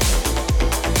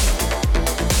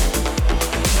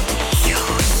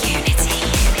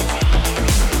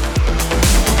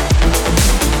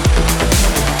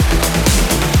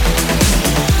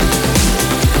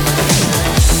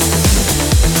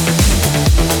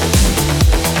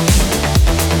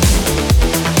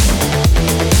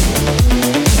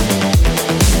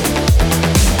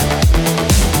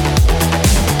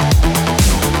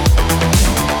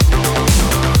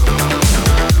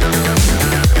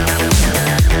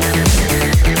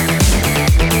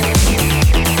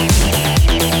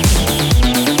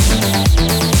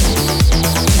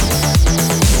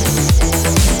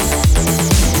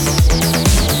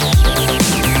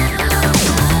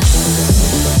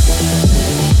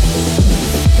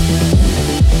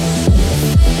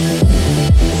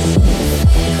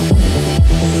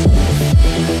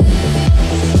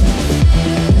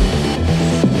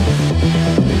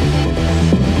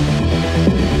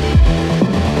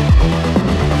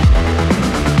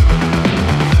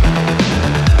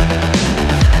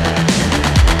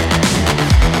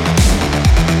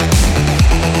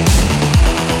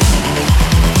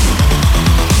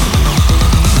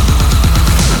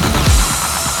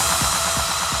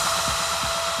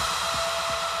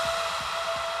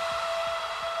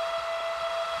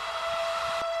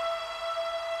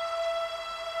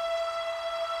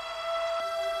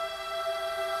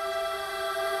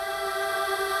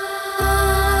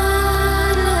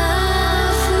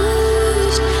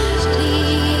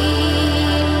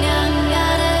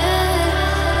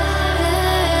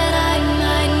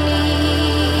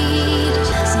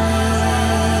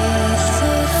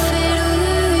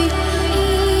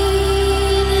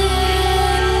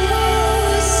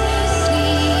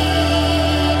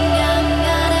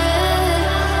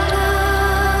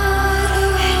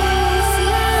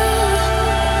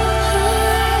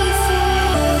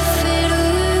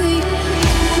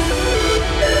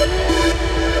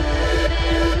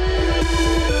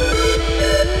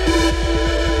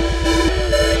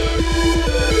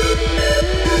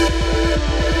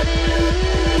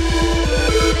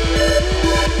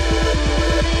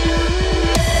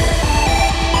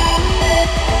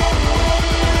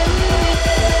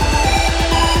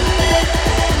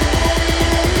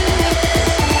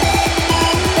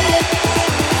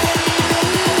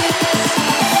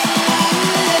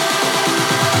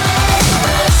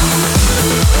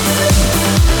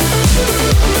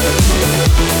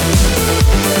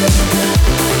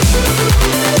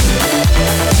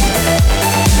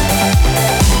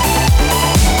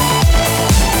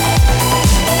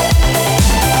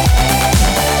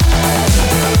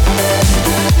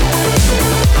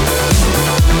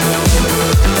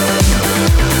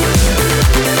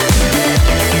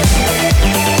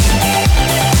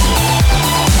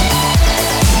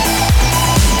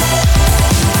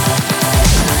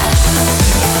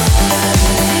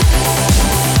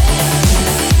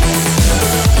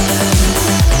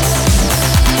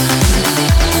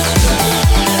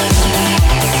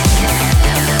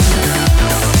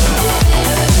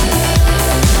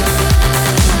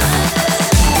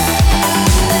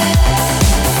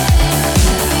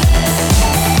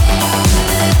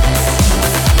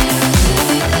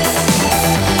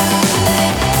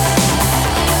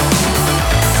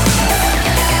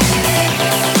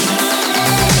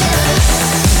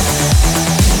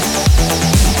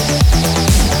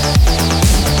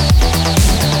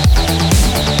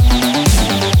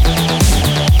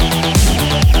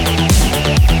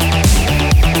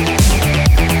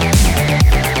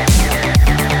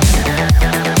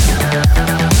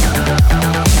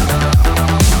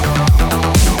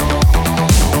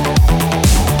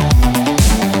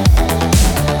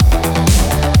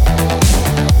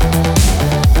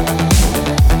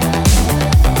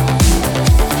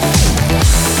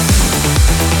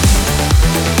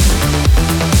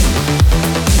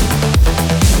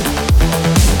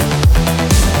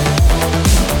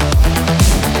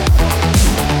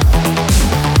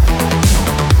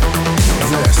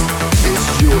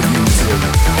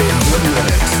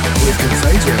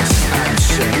 Contagious and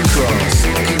Shane Cross.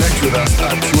 Connect with us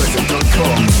at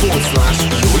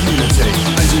twitter.com/yourunity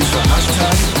and use the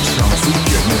hashtag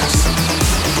 #ChartedGoodness.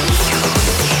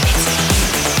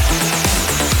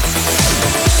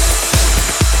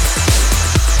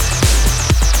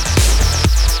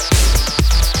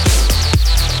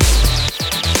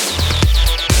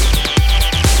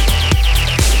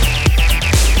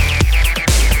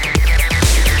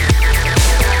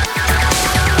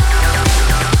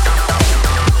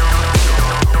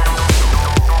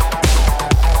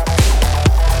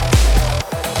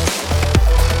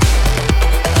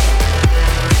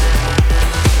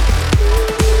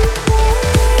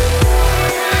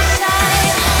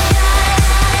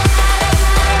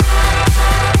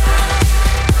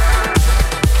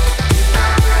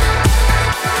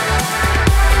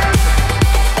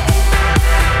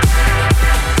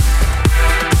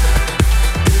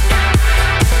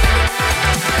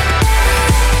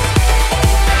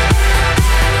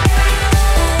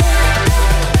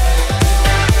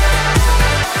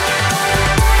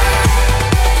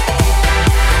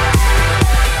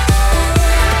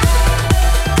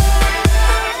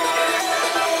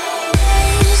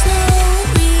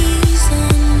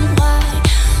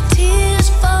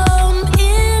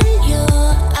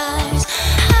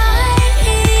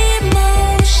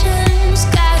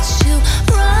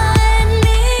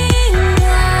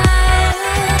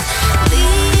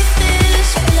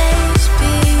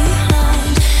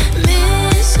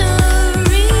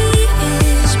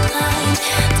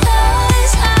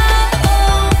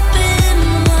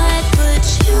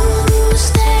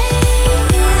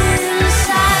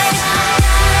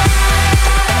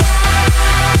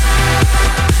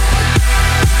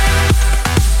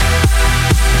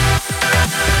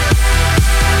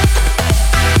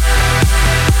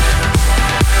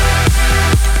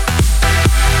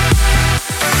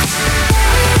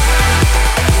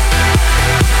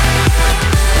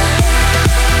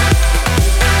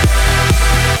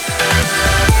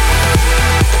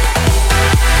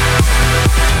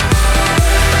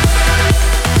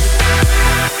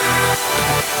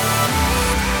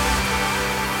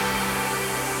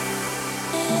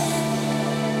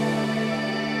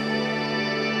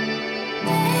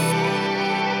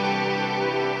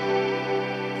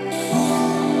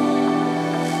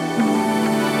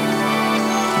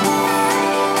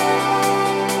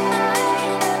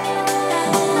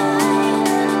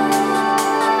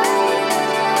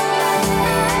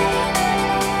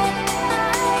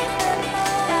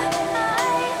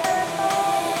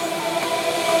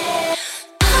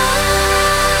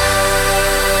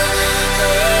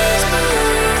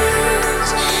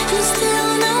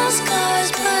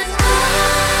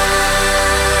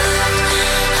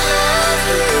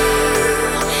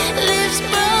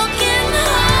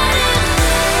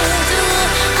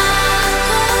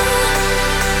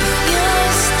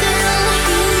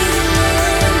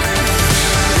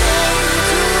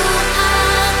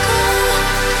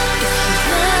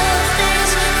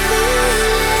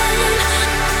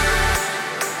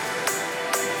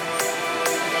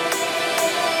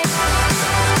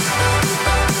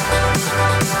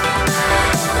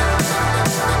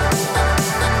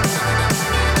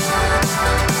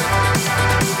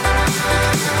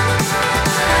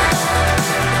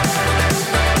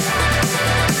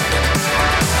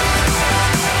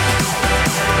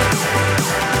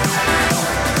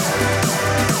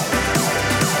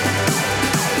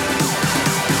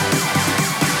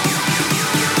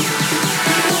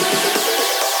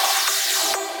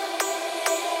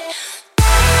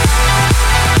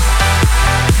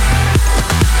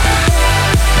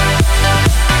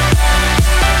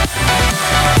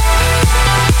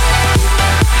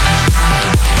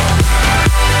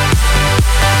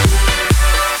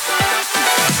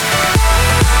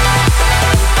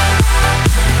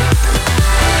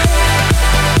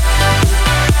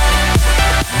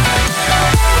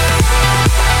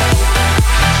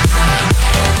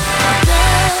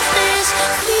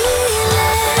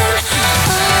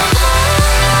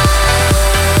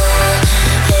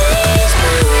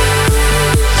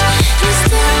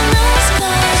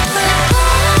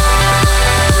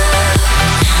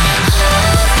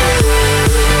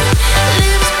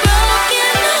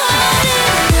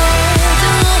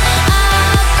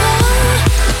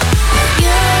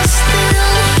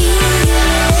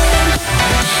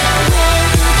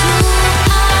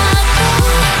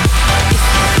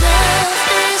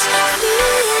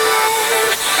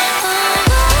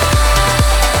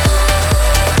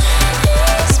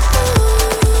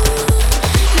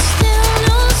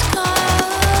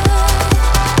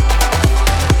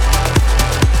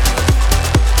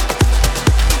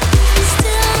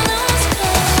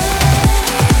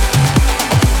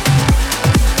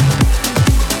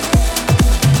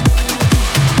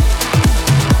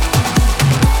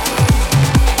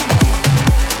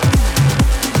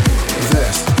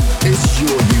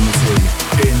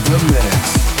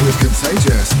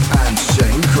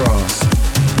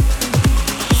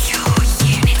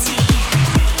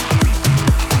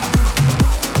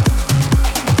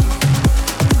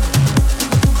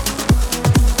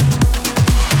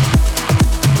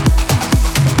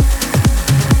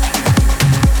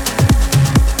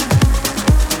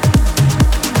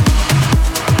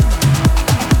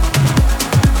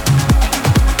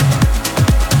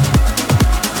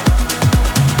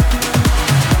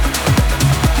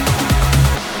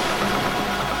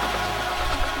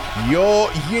 Your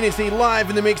Unity live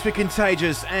in the mix with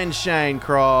Contagious and Shane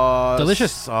Cross.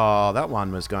 Delicious. Oh, that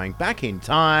one was going back in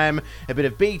time. A bit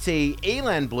of BT,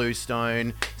 Ilan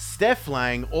Bluestone, Stef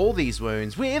laying all these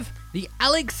wounds with The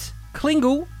Alex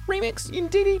Klingle remix.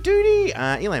 Indeedy Doody.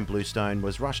 Ilan Bluestone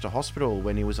was rushed to hospital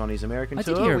when he was on his American I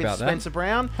did tour hear with about that. Spencer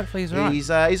Brown. Hopefully he's all right.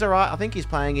 He's all right. I think he's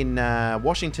playing in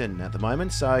Washington at the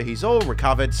moment, so he's all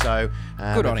recovered. So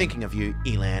Good on him. thinking of you,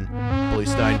 Ilan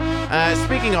Bluestone.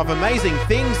 Speaking of amazing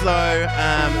things, though,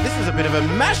 this is a bit of a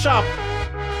mashup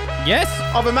Yes.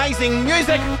 of amazing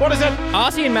music. What is it?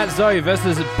 Arty and Matt Zoe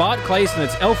versus Bart Clayson.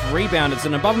 It's Elf Rebound. It's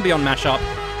an above and beyond mashup.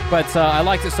 But I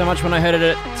liked it so much when I heard it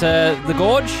at The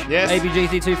Gorge, Yes.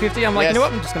 ABGC 250. I'm like, Yes. you know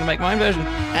what? I'm just going to make my own version.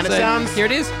 And So, it sounds Here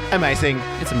it is. amazing.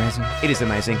 It's amazing. It is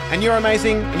amazing. And you're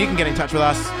amazing. And you can get in touch with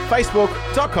us.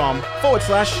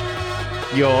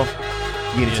 Facebook.com/Your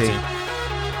Unity.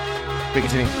 We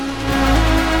continue.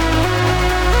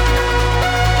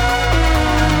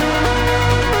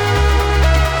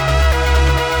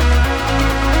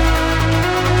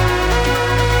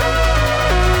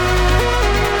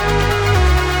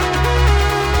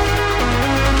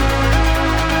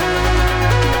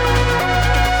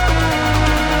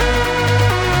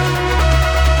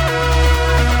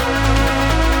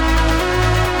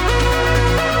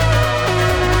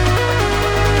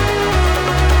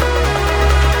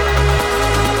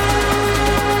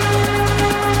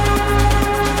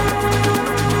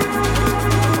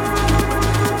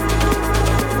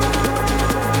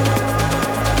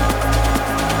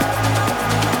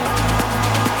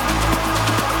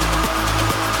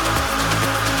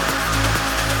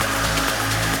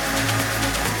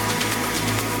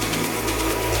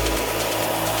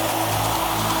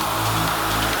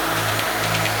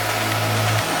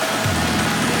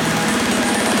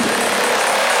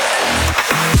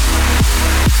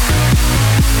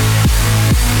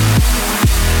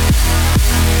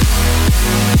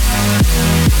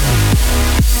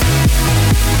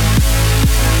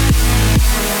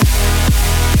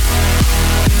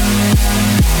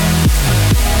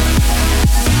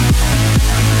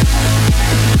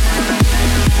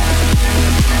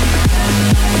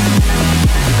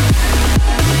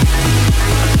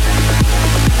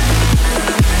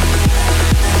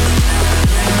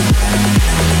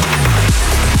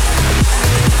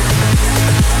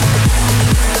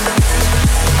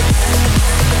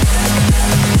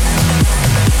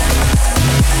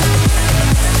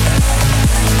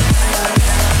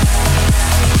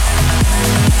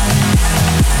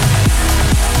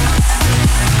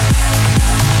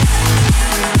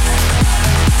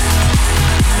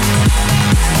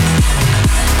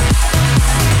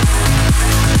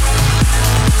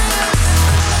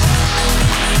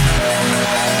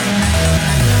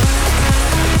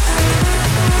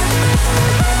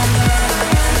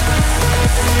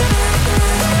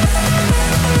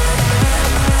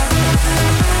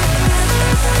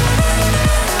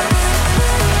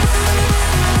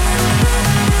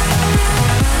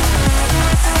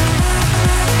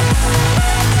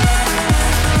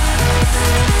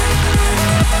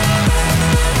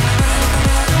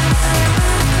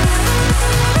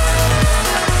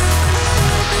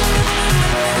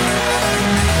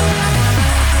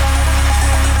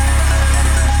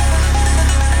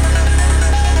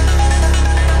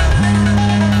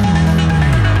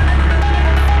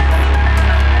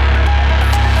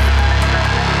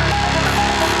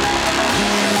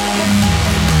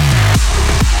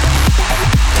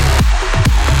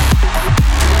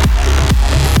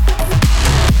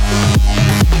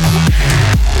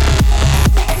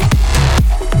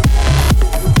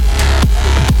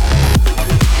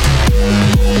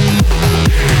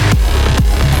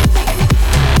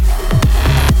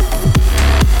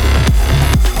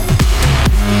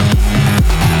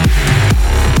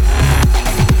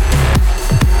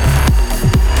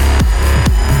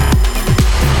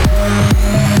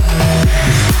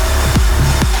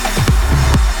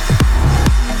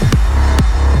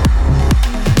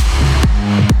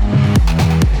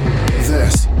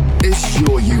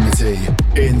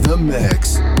 in the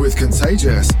mix with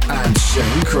Contagious and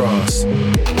Shane Cross.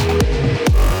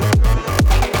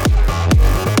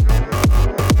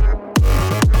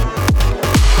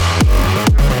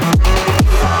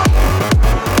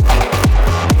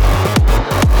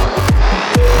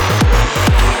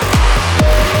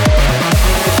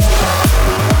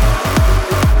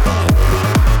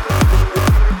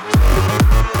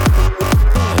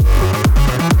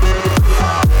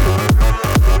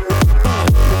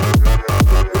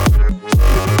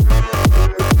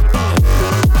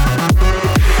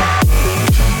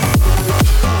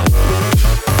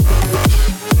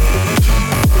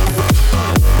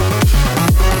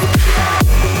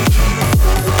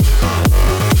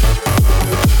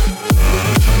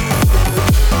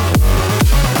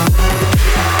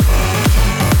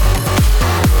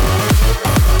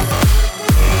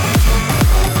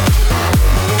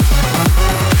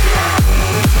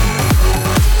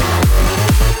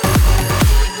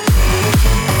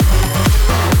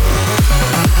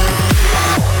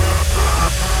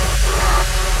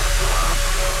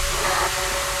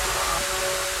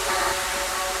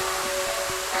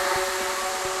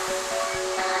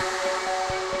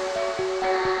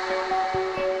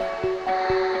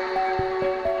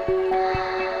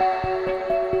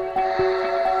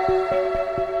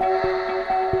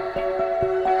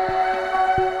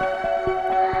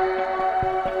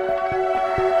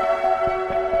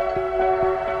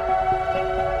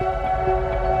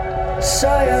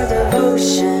 saw your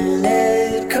devotion,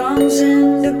 it comes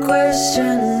into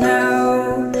question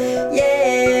now.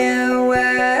 Yeah,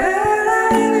 where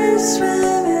I've been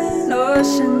swimming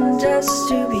ocean just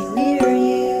to be near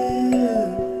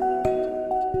you.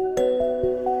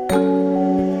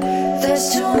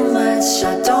 There's too much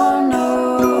I don't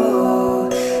know,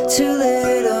 too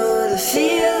little to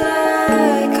feel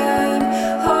like I'm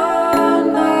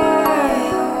on my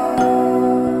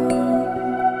own.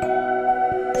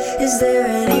 Is there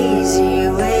an easy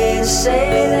way to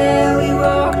say that we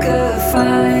walk a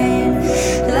fine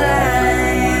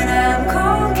line? I'm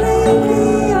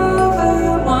completely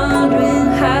over wondering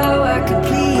how I can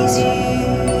please you.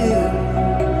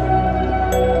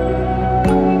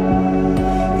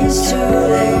 It's too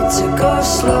late to go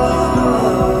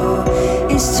slow.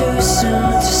 It's too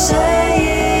soon to say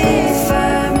if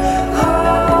I'm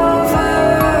overgrown.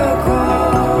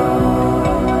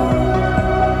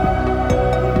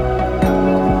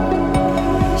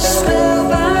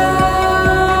 Spellbound,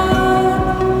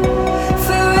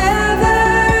 forever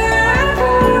I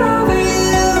pour over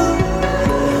you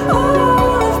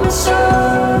all of my soul.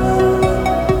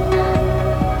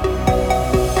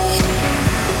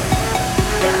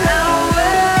 The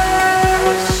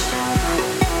hours,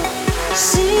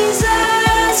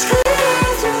 seasons clear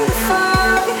through the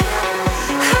fog.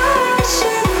 I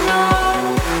should know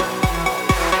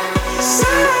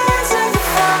signs of the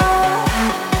fall.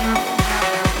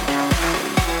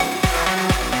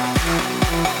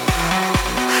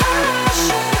 I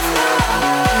should have known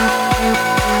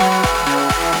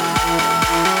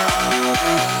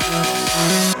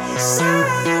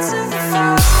signs of the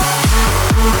fall.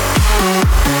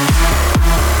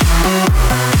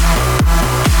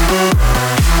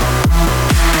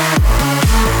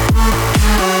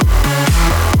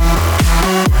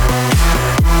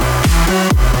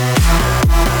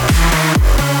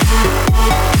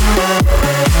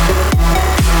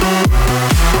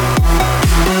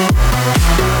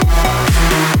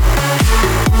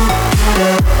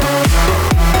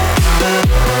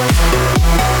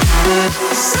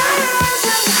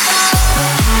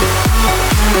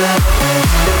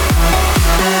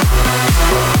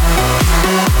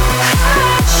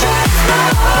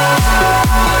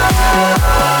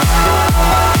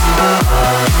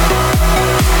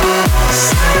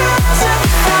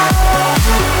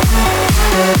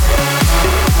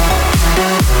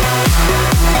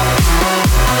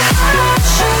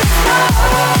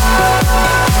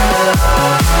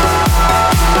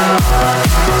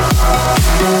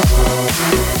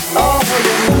 All the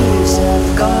leaves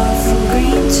have gone from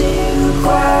green to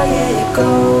quiet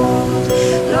gold.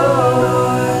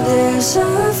 Lord, there's a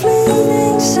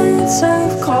fleeting sense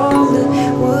of calm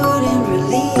that wouldn't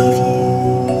relieve you.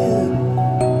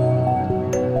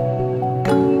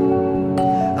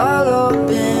 I'll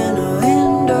open a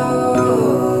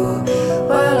window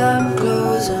while I'm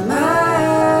closing my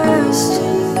eyes to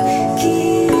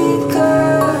keep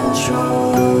control.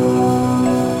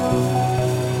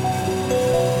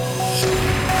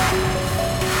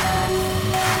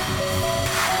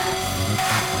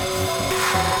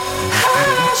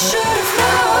 I should have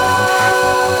known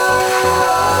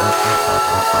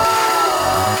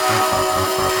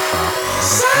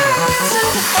signs of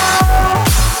the fall.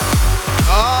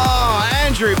 Oh,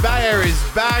 Andrew Bayer is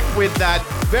back with that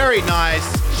very nice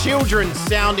children's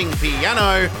sounding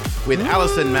piano with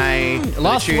Alison May.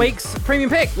 Last week's premium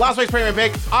pick. Last week's premium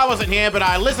pick. I wasn't here, but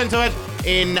I listened to it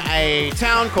in a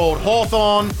town called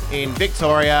Hawthorne in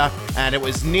Victoria, and it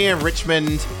was near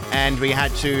Richmond, and we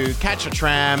had to catch a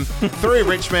tram through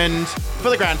Richmond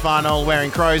for the grand final wearing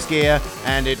Crows gear,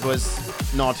 and it was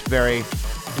not very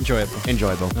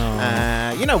enjoyable.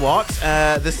 You know what?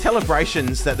 The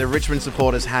celebrations that the Richmond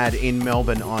supporters had in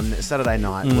Melbourne on Saturday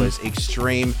night was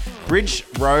extreme. Bridge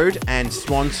Road and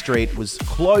Swan Street was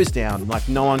closed down, like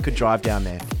no one could drive down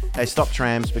there. They stopped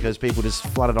trams because people just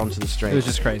flooded onto the street. It was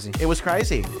just crazy. It was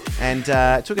crazy. And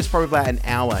it took us probably about an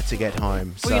hour to get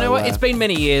home. Well, you know what? It's been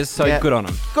many years, so yeah. good on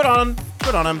them. Good on them.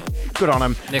 Good on him. Good on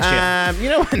him. Next year. You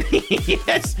know what?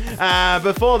 Yes.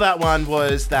 Before that one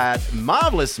was that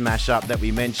marvelous mashup that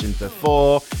we mentioned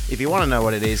before. If you want to know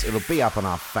what it is, it'll be up on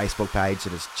our Facebook page,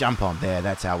 so just jump on there.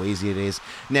 That's how easy it is.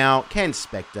 Now, Ken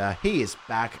Spector, he is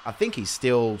back. I think he's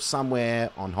still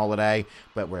somewhere on holiday,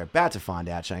 but we're about to find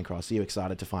out. Shane Cross, are you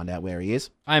excited to find out where he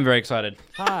is? I'm very excited.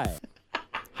 Hi.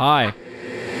 Hi.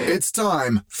 It's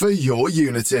time for your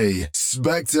Unity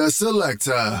Spector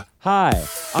Selector. Hi,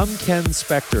 I'm Ken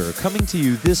Spector, coming to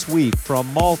you this week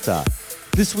from Malta.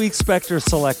 This week's Spector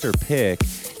Selector pick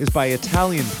is by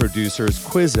Italian producers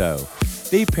Quizzo.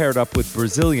 They paired up with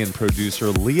Brazilian producer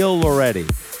Leo Loretti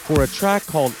for a track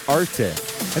called Arty.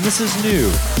 And this is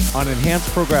new on Enhanced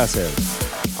Progressive.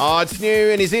 Oh, it's new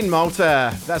and he's in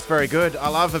Malta. That's very good. I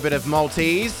love a bit of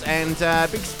Maltese. And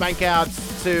big spank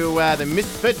outs to the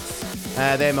Misfits.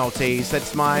 They're Maltese.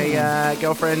 That's my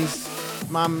girlfriend's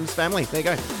mum's family. There you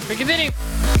go. We continue.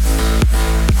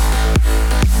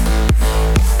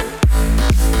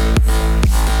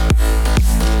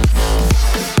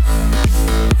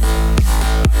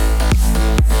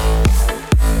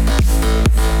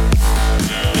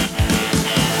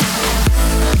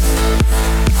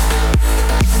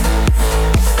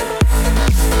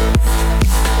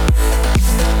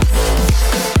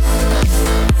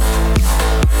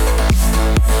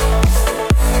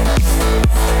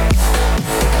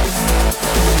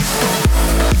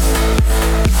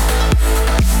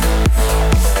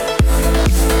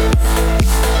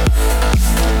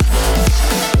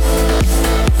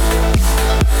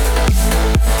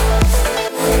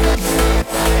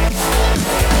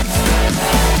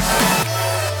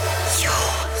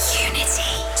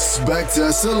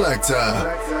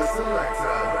 Selector.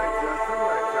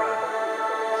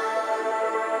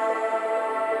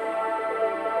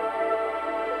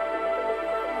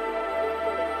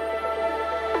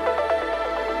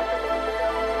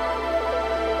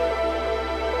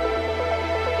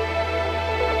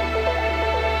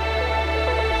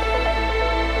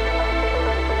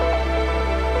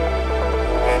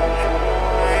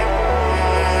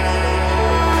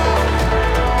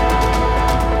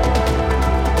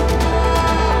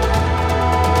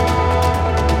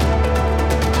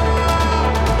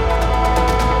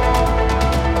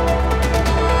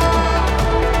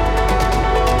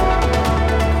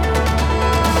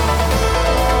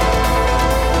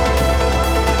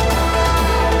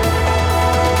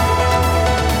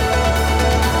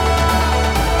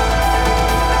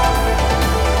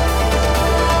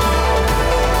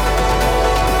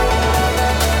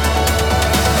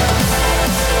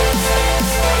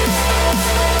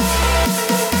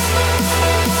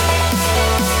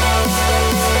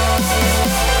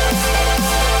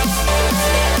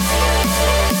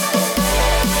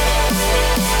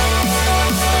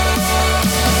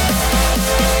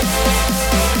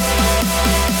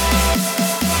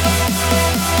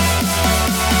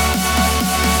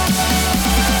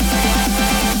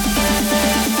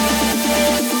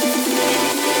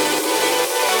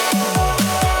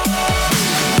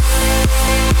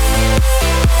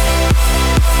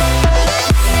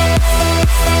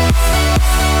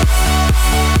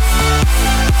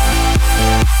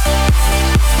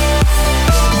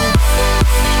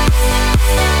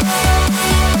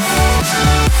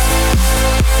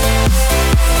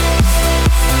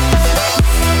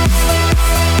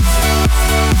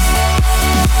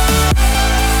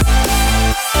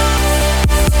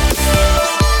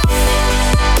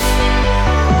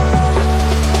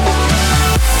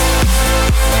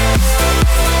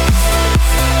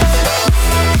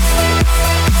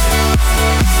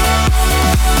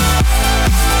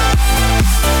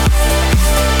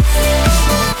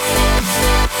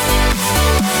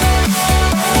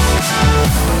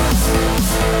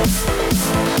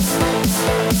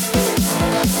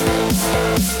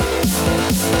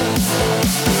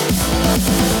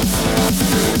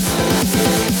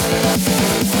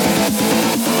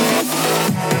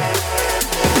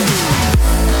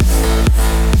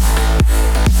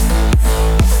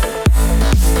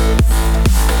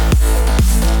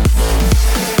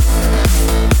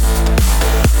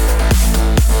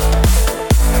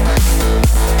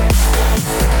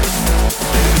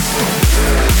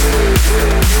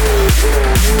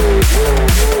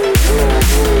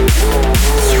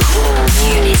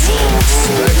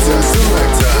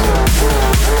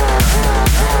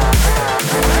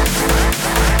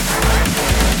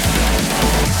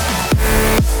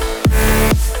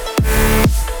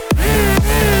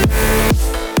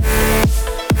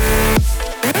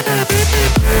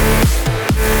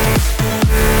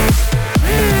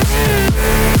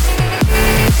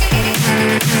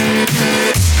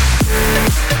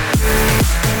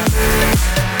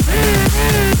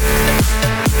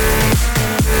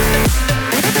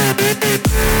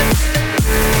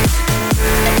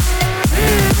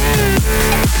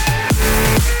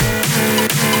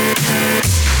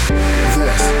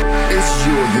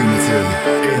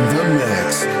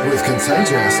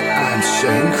 Contagious and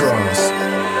Shane Cross.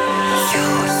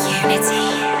 Your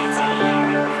unity.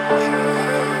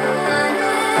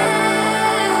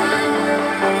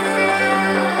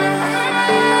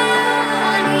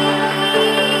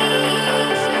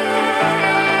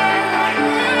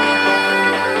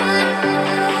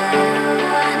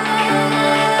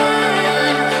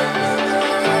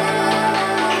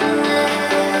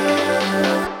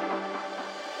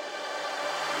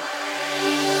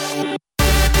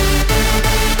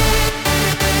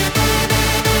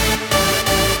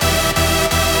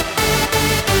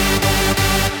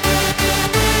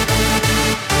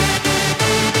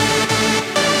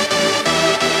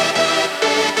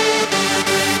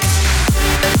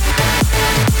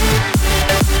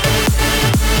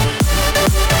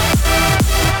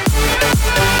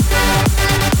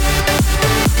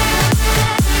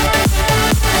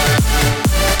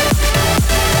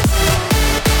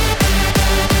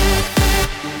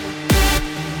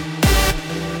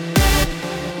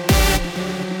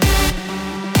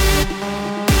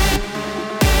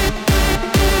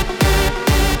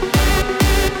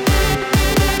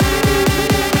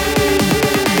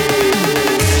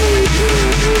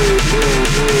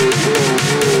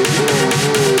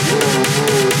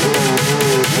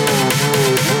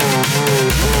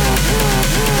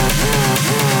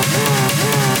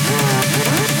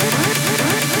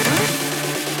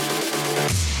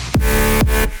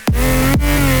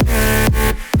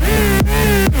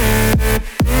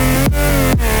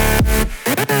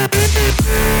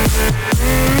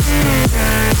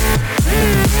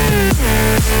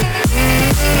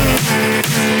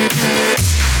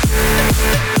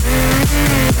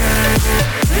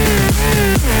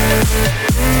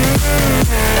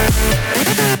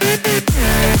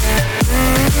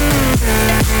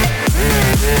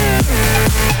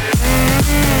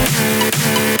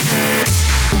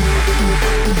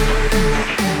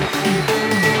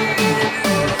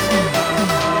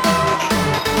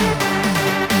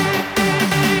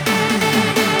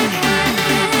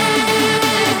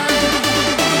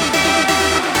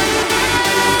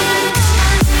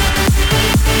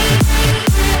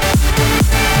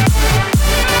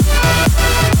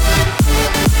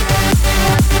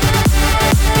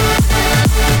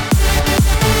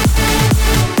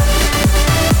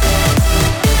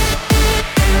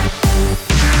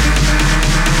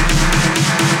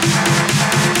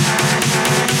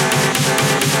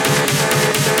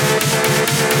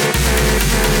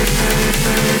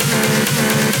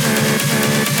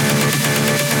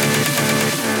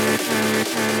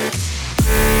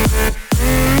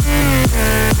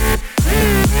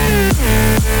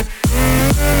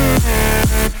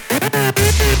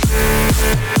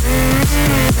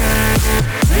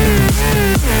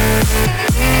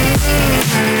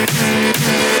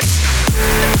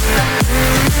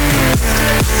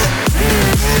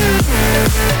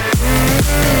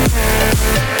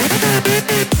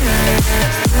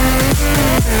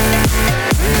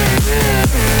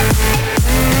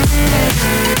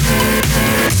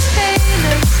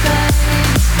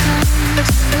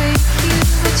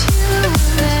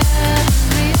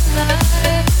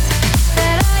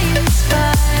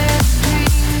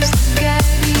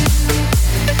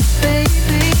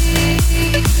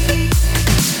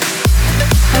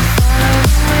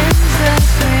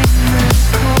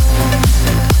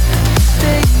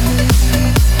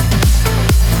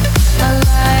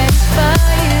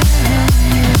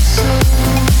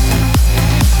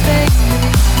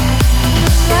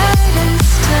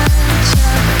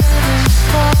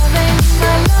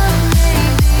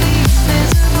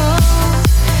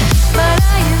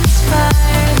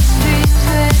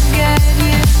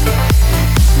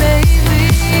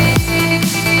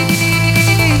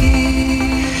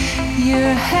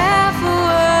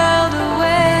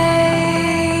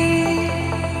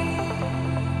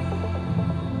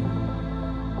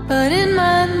 But in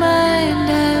my mind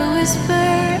I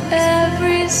whisper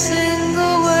every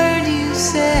single word you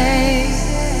say.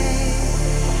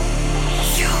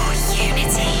 Your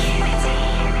unity.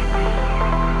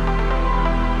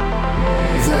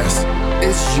 This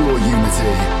is Your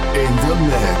Unity in the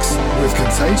mix with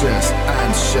Contagious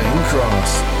and Shane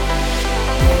Cross.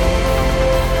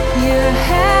 You're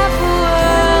half a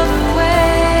world away,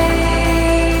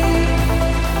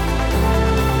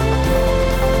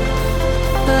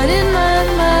 but in my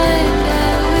mind I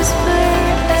whisper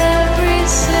every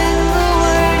single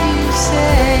word you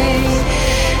say.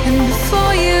 And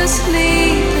before you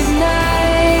sleep at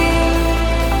night,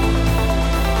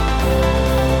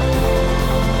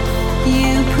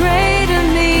 you pray to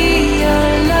me, your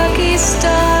lucky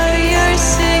star, your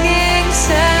singing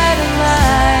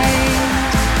satellite.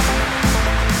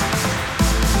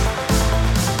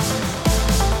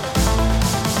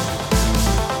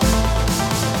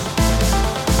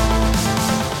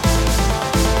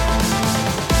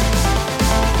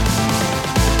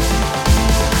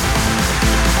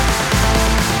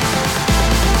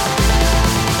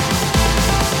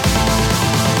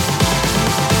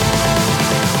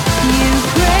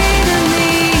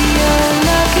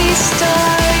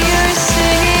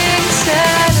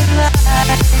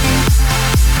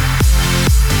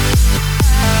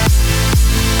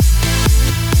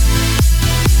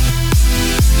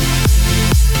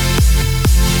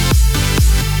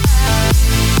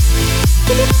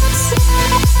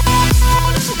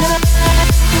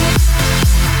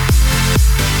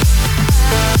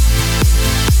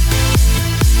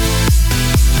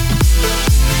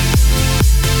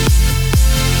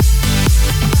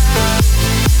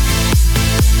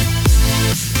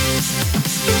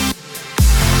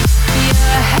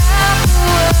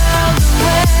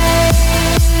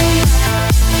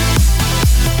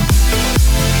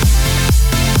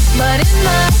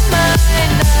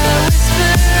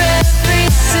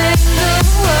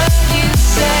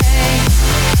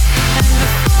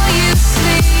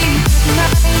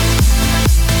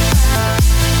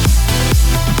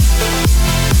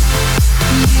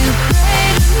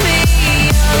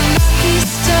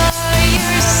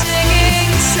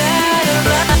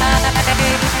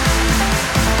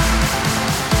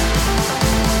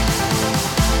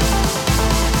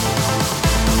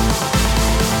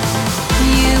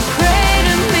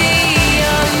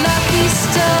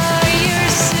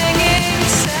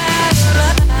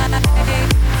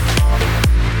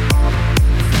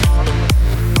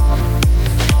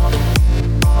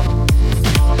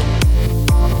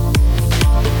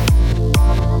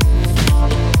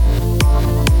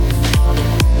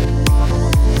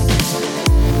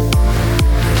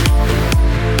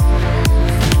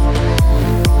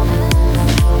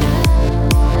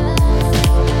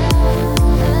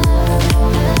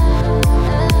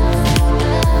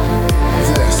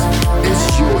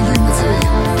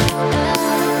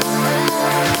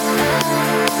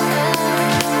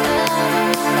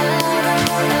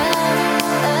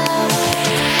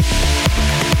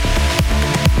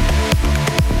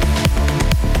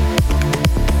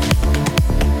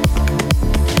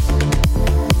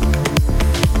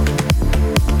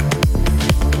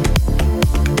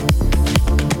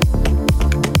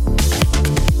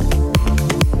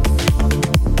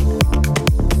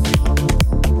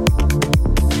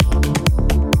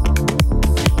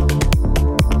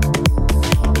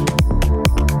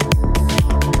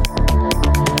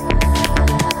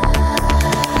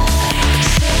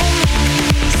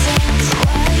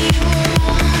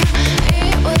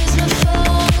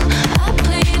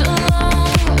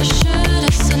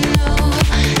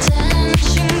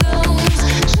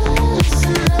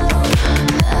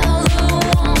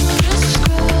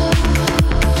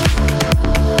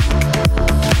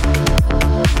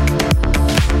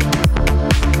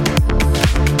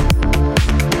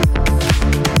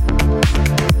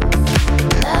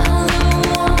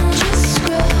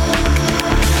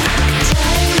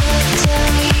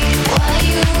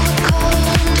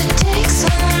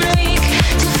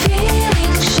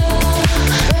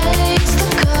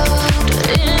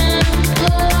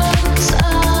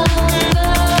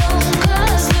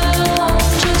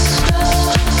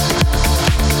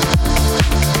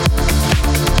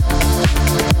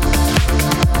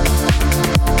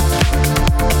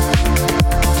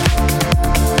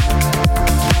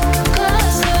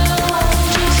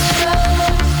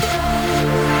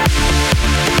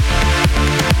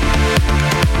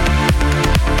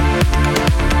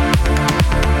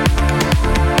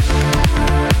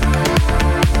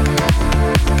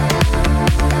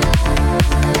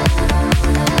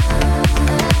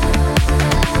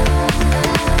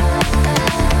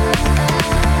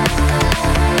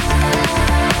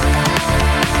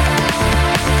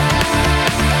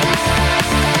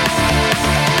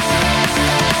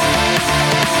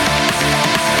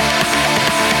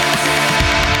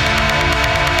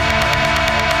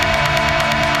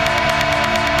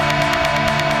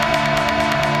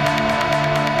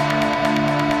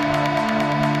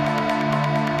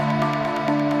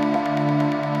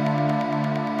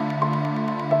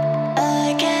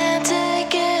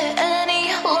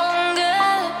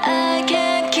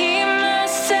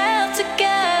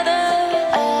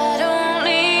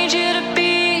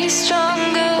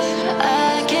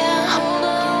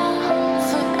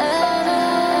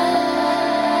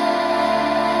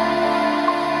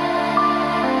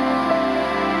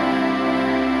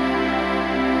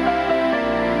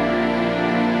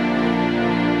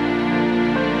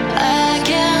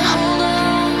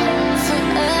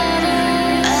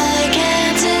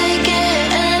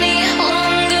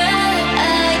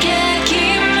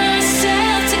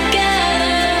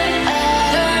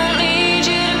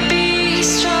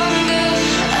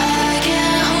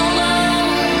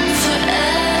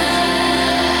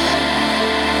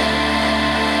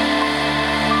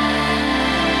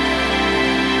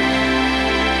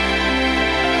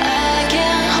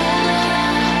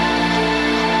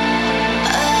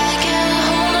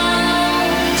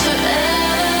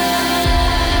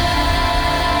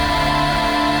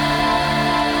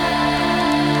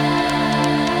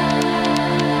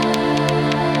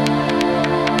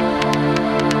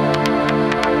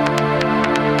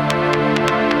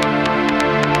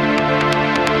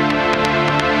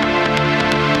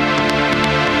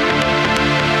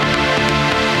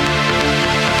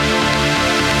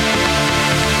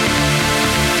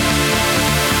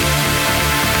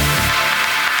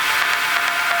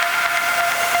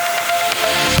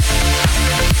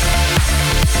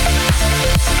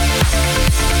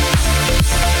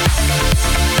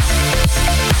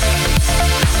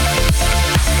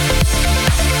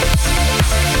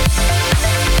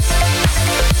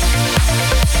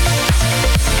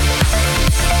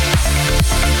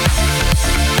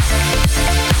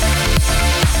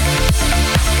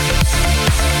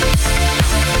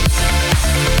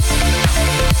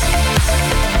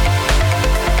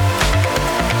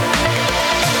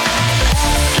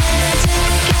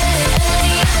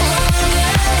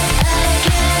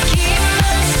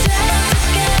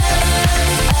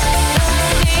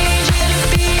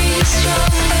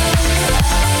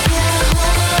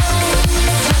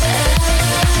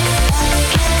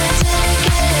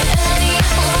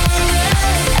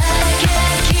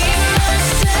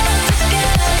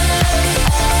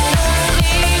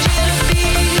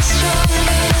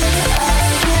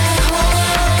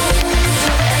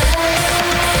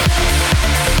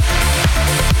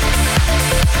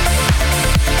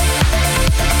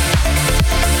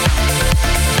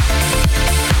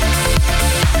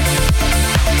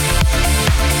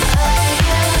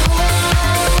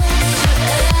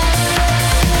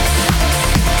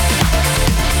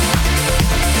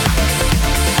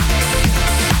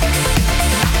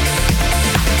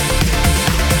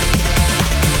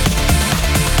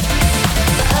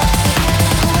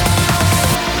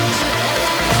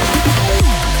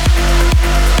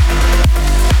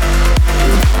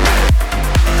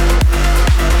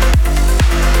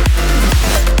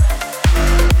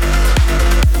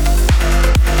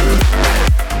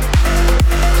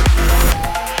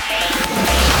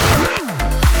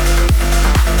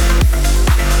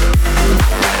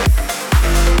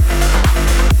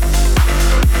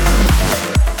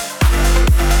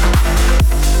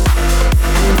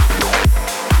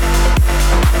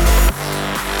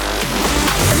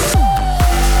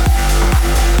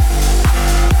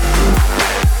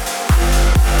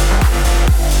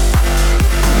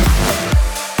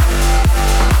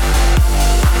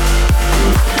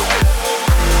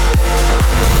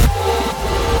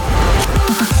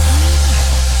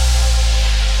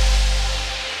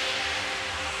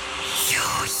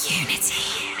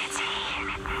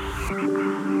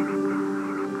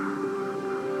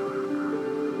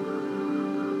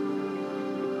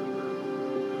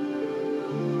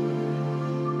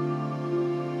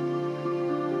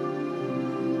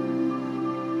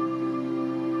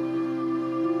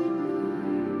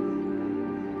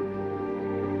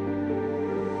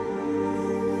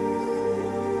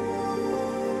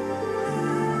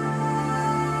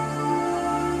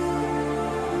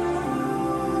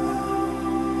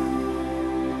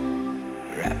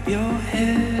 Your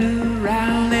head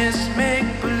around this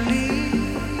make-believe.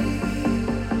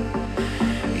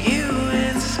 You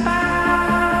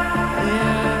inspire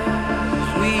as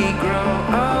we grow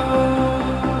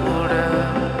older.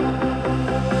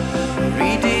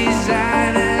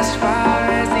 Redesign as far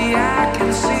as the eye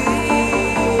can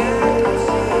see.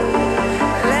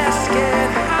 Let's get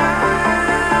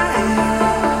higher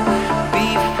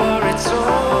before it's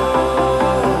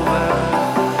over.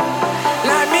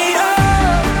 Light me up.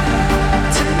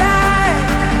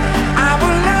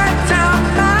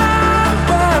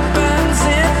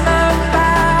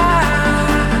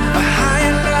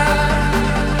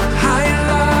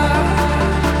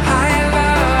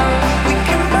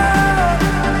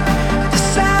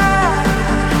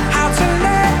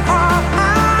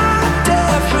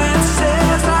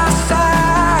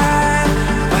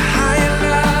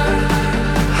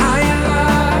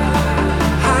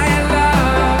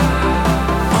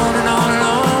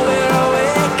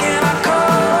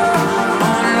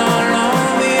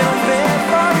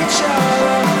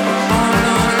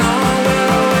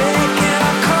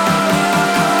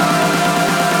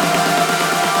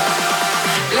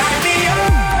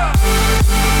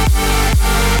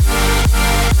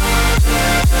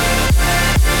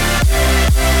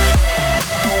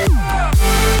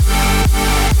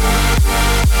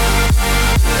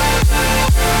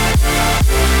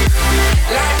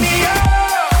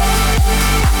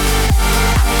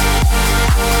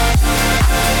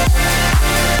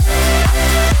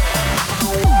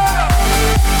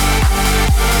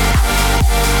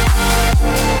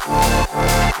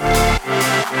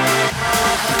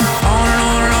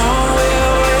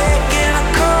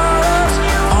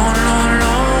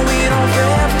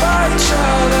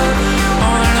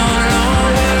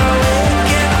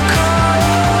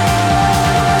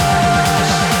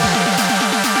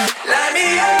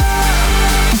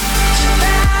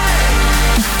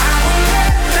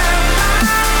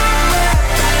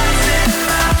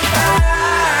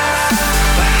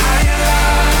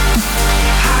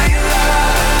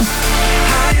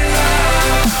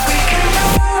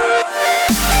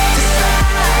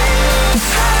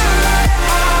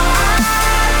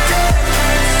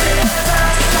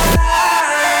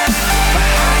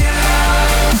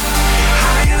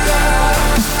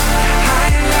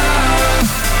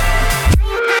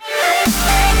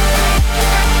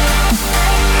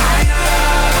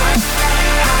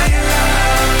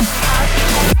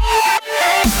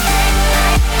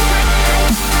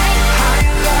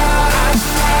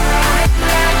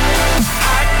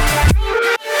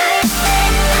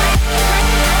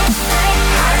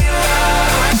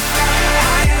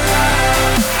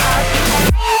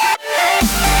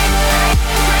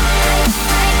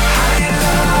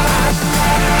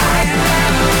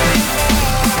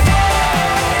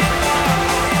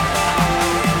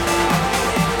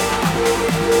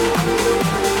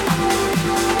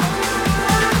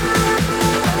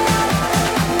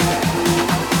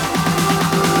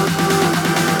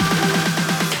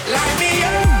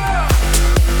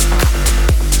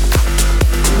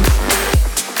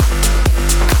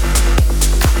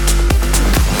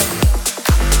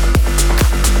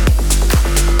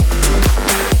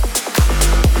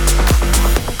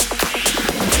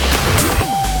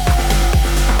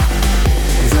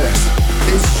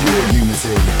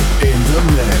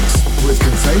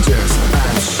 Contagious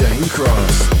and Shane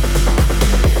Cross.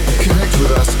 Connect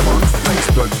with us on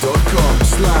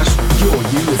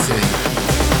facebook.com/yourunity.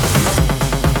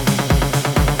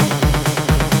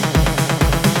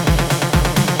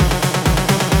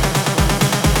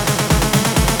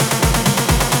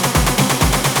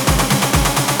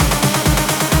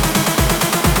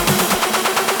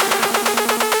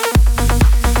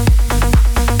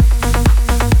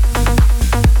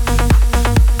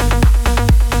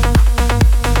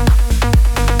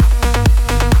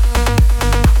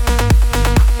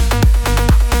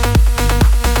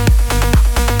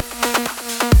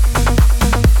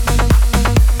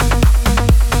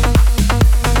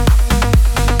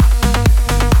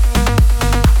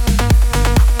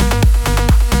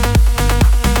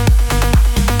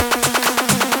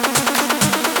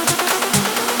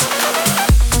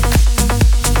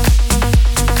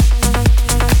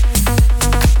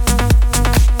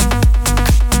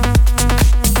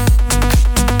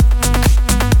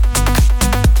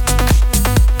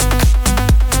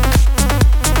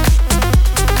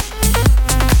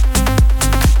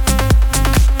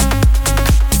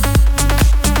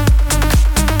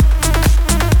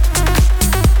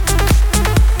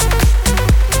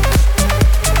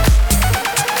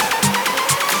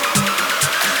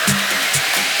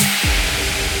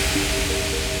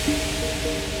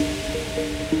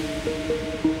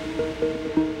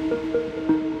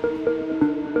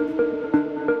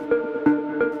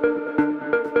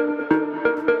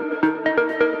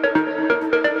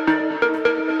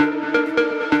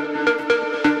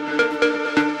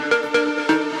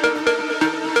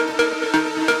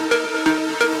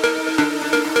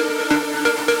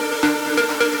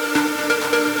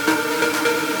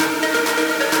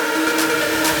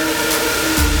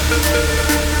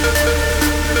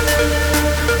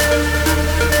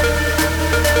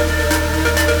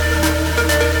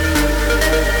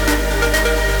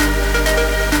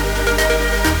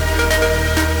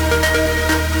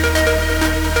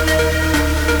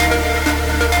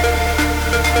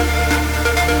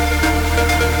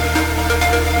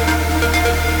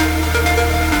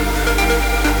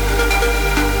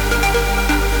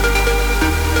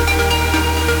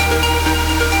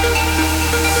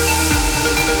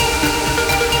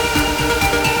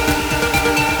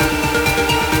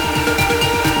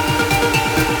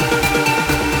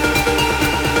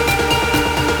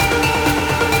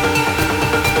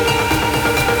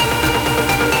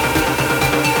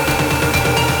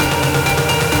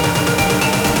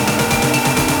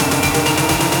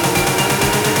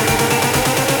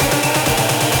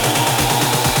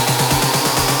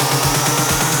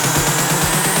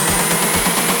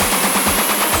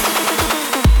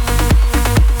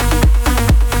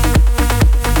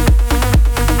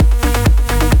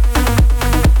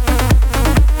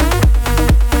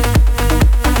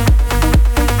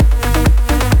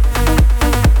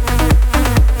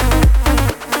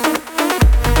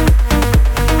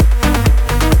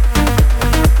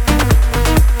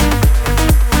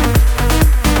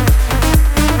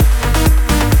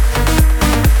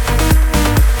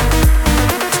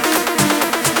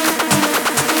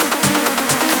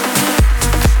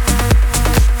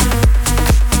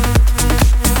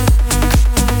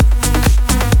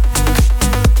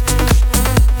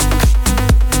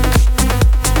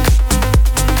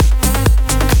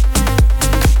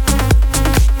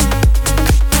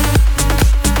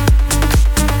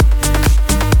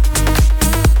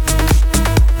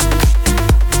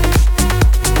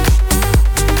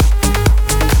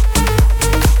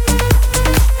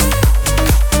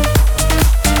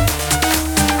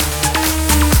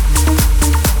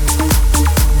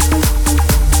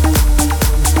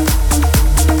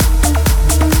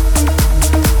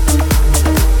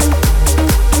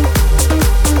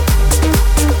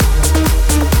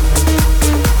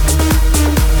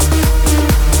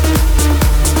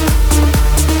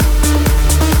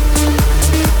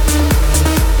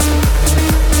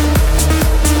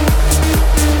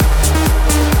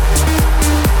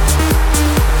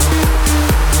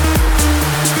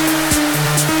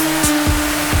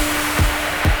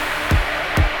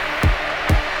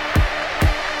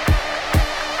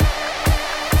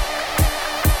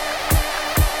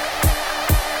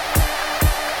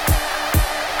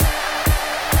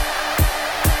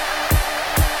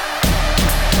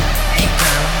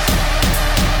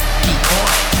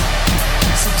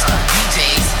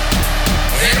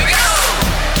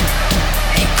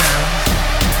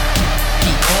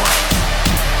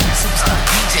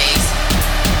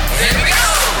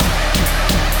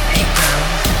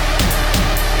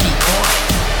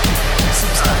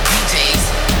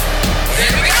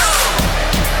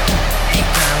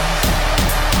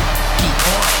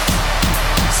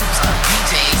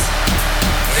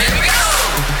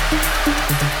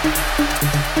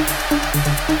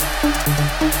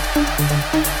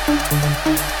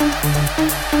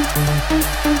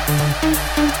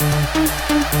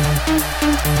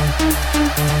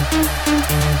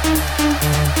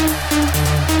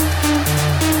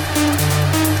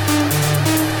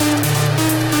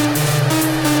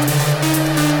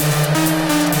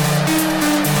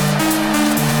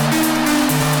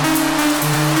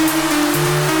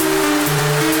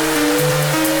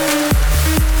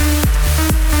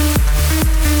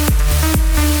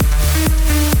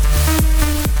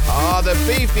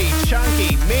 crispy,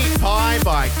 chunky meat pie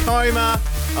by Coma.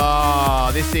 Oh,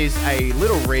 this is a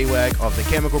little rework of the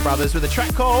Chemical Brothers with a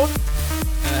track called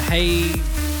Hey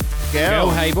Girl,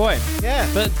 Hey Boy. Yeah.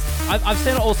 But I've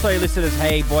seen it also listed as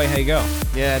Hey Boy, Hey Girl.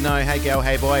 Yeah, no, Hey Girl,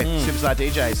 Hey Boy. Superstar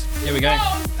DJs. Here we go.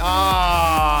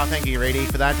 Ah, thank you, Rudy,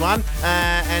 for that one.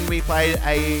 And we played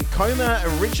a Coma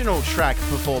original track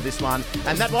before this one,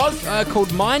 and that was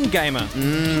Called Mind Gamer.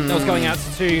 That was going out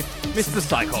to Mr.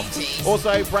 Cycle.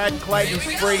 Also, Brad Clayton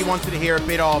Spree wanted to hear a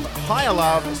bit of Higher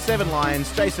Love, Seven Lions,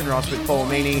 Jason Ross with Paul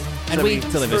Meany. And we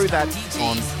delivered. Threw that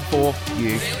on for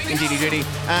you. Indeedy Judy.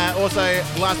 Also,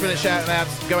 last minute shout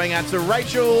outs going out to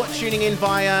Rachel, tuning in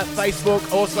via Facebook.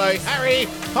 Also, Harry.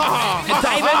 And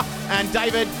David. And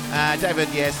David. David,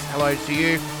 yes, hello to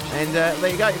you. And there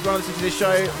you go. If you want to listen to this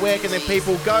show, where can the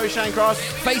people go, Shane Cross?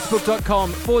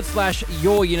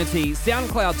 Facebook.com/YourUnity,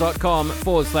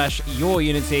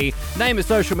 SoundCloud.com/YourUnity. Name of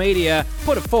social media,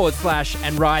 put a /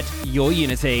 and write Your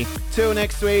Unity. Till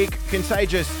next week,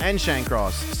 Contagious and Shane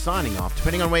Cross signing off.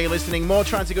 Depending on where you're listening, more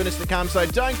trance of goodness to come, so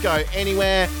don't go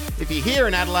anywhere. If you're here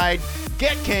in Adelaide,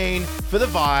 get keen for the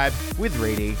vibe with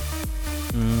Rudy.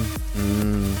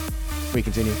 We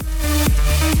continue.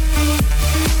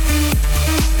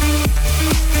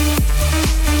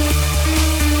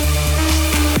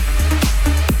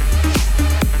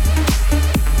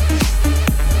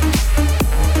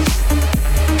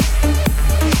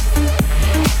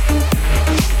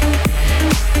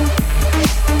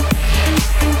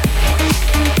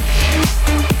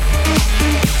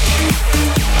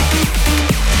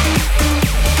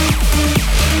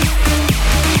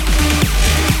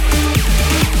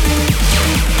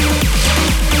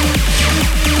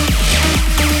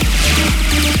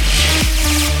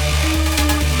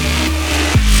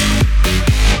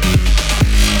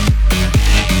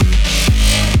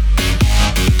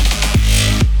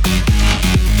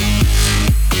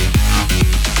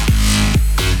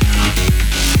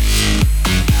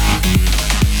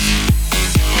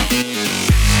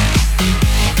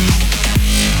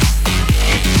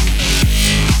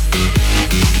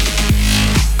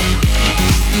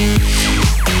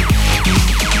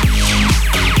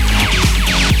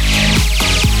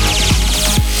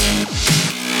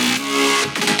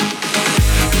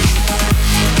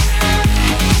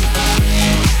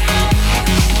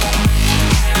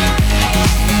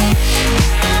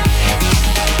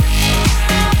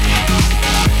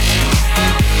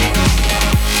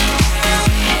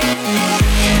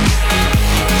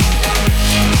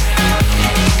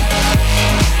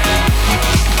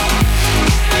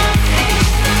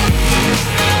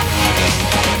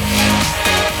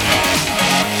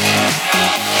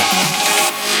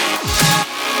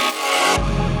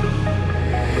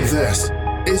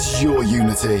 Your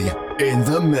Unity in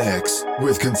the mix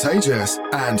with Contagious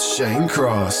and Shane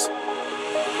Cross.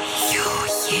 Your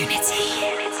Unity.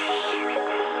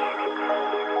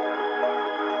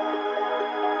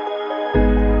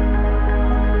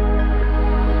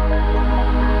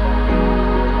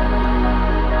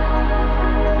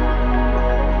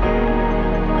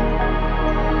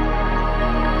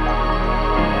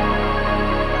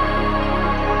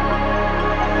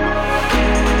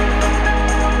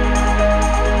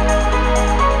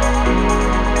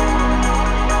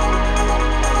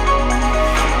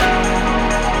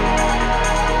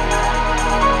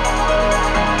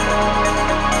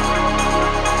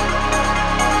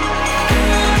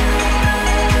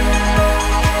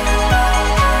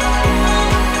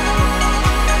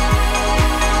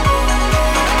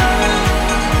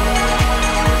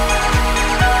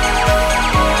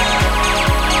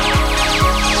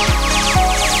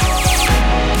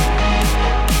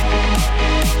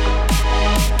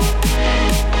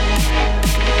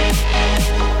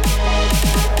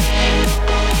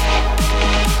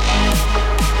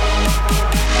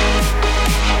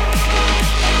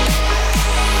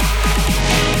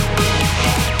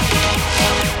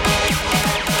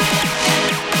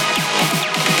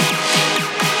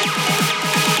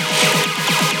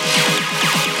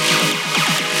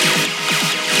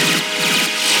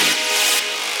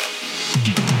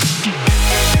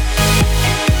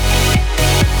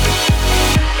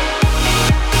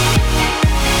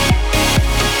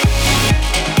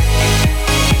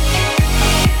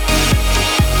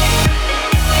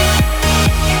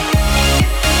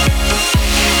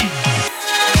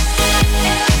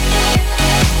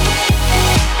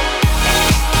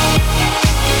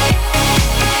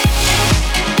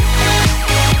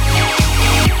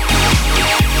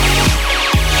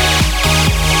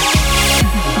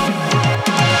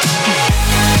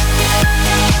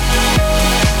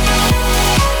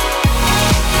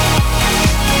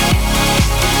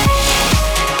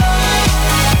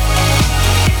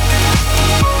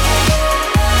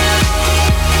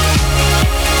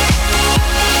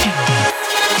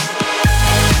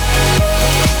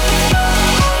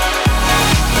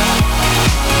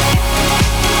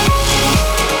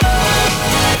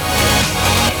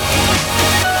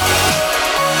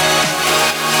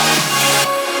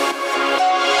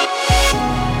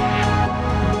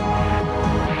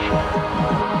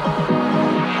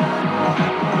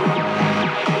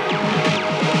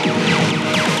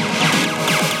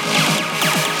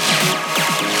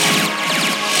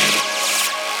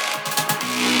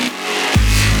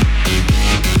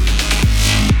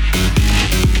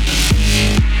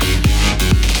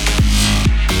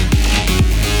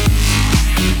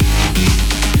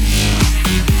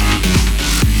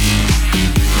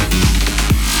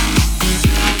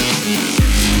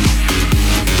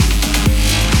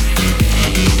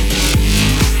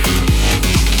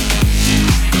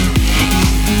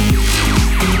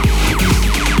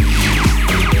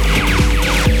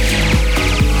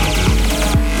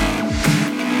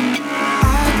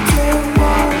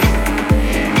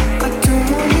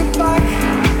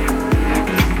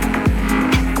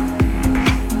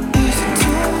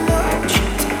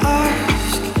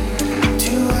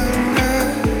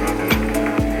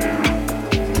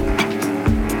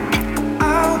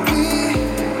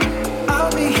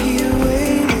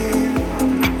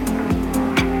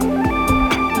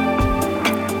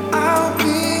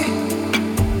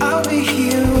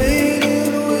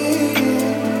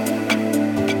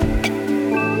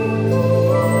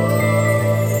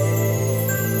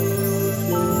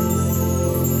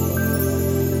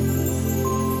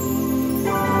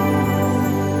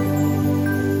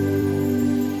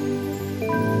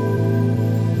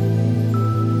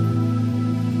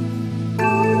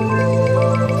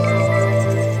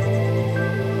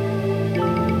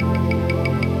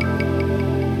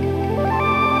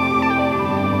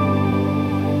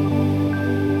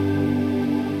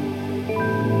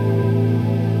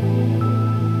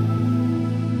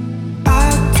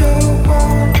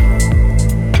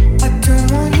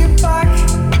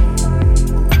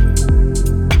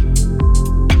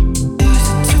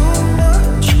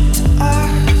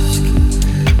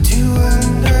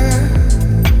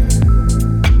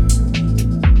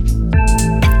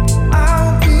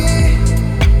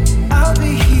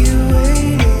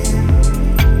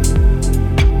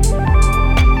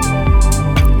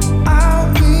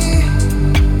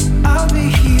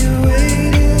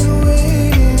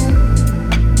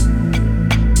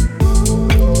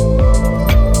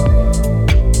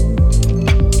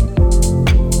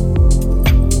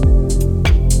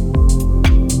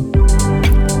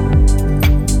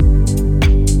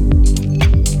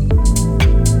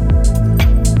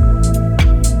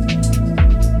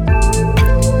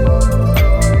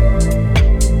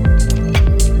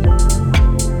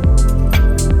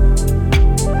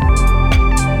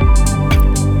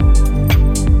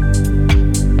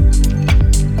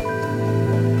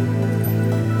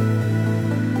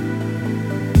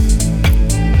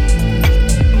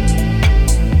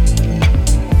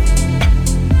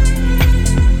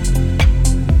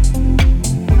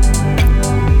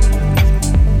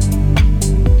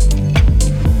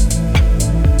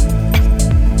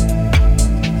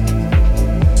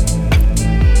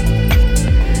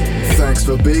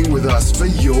 for being with us for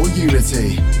your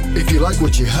Unity. If you like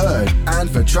what you heard and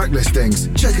for track listings,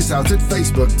 check us out at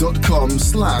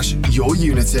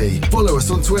facebook.com/yourunity. Follow us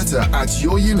on Twitter at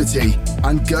yourunity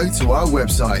and go to our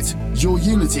website,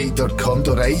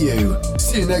 yourunity.com.au.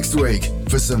 See you next week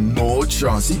for some more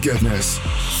trancey goodness.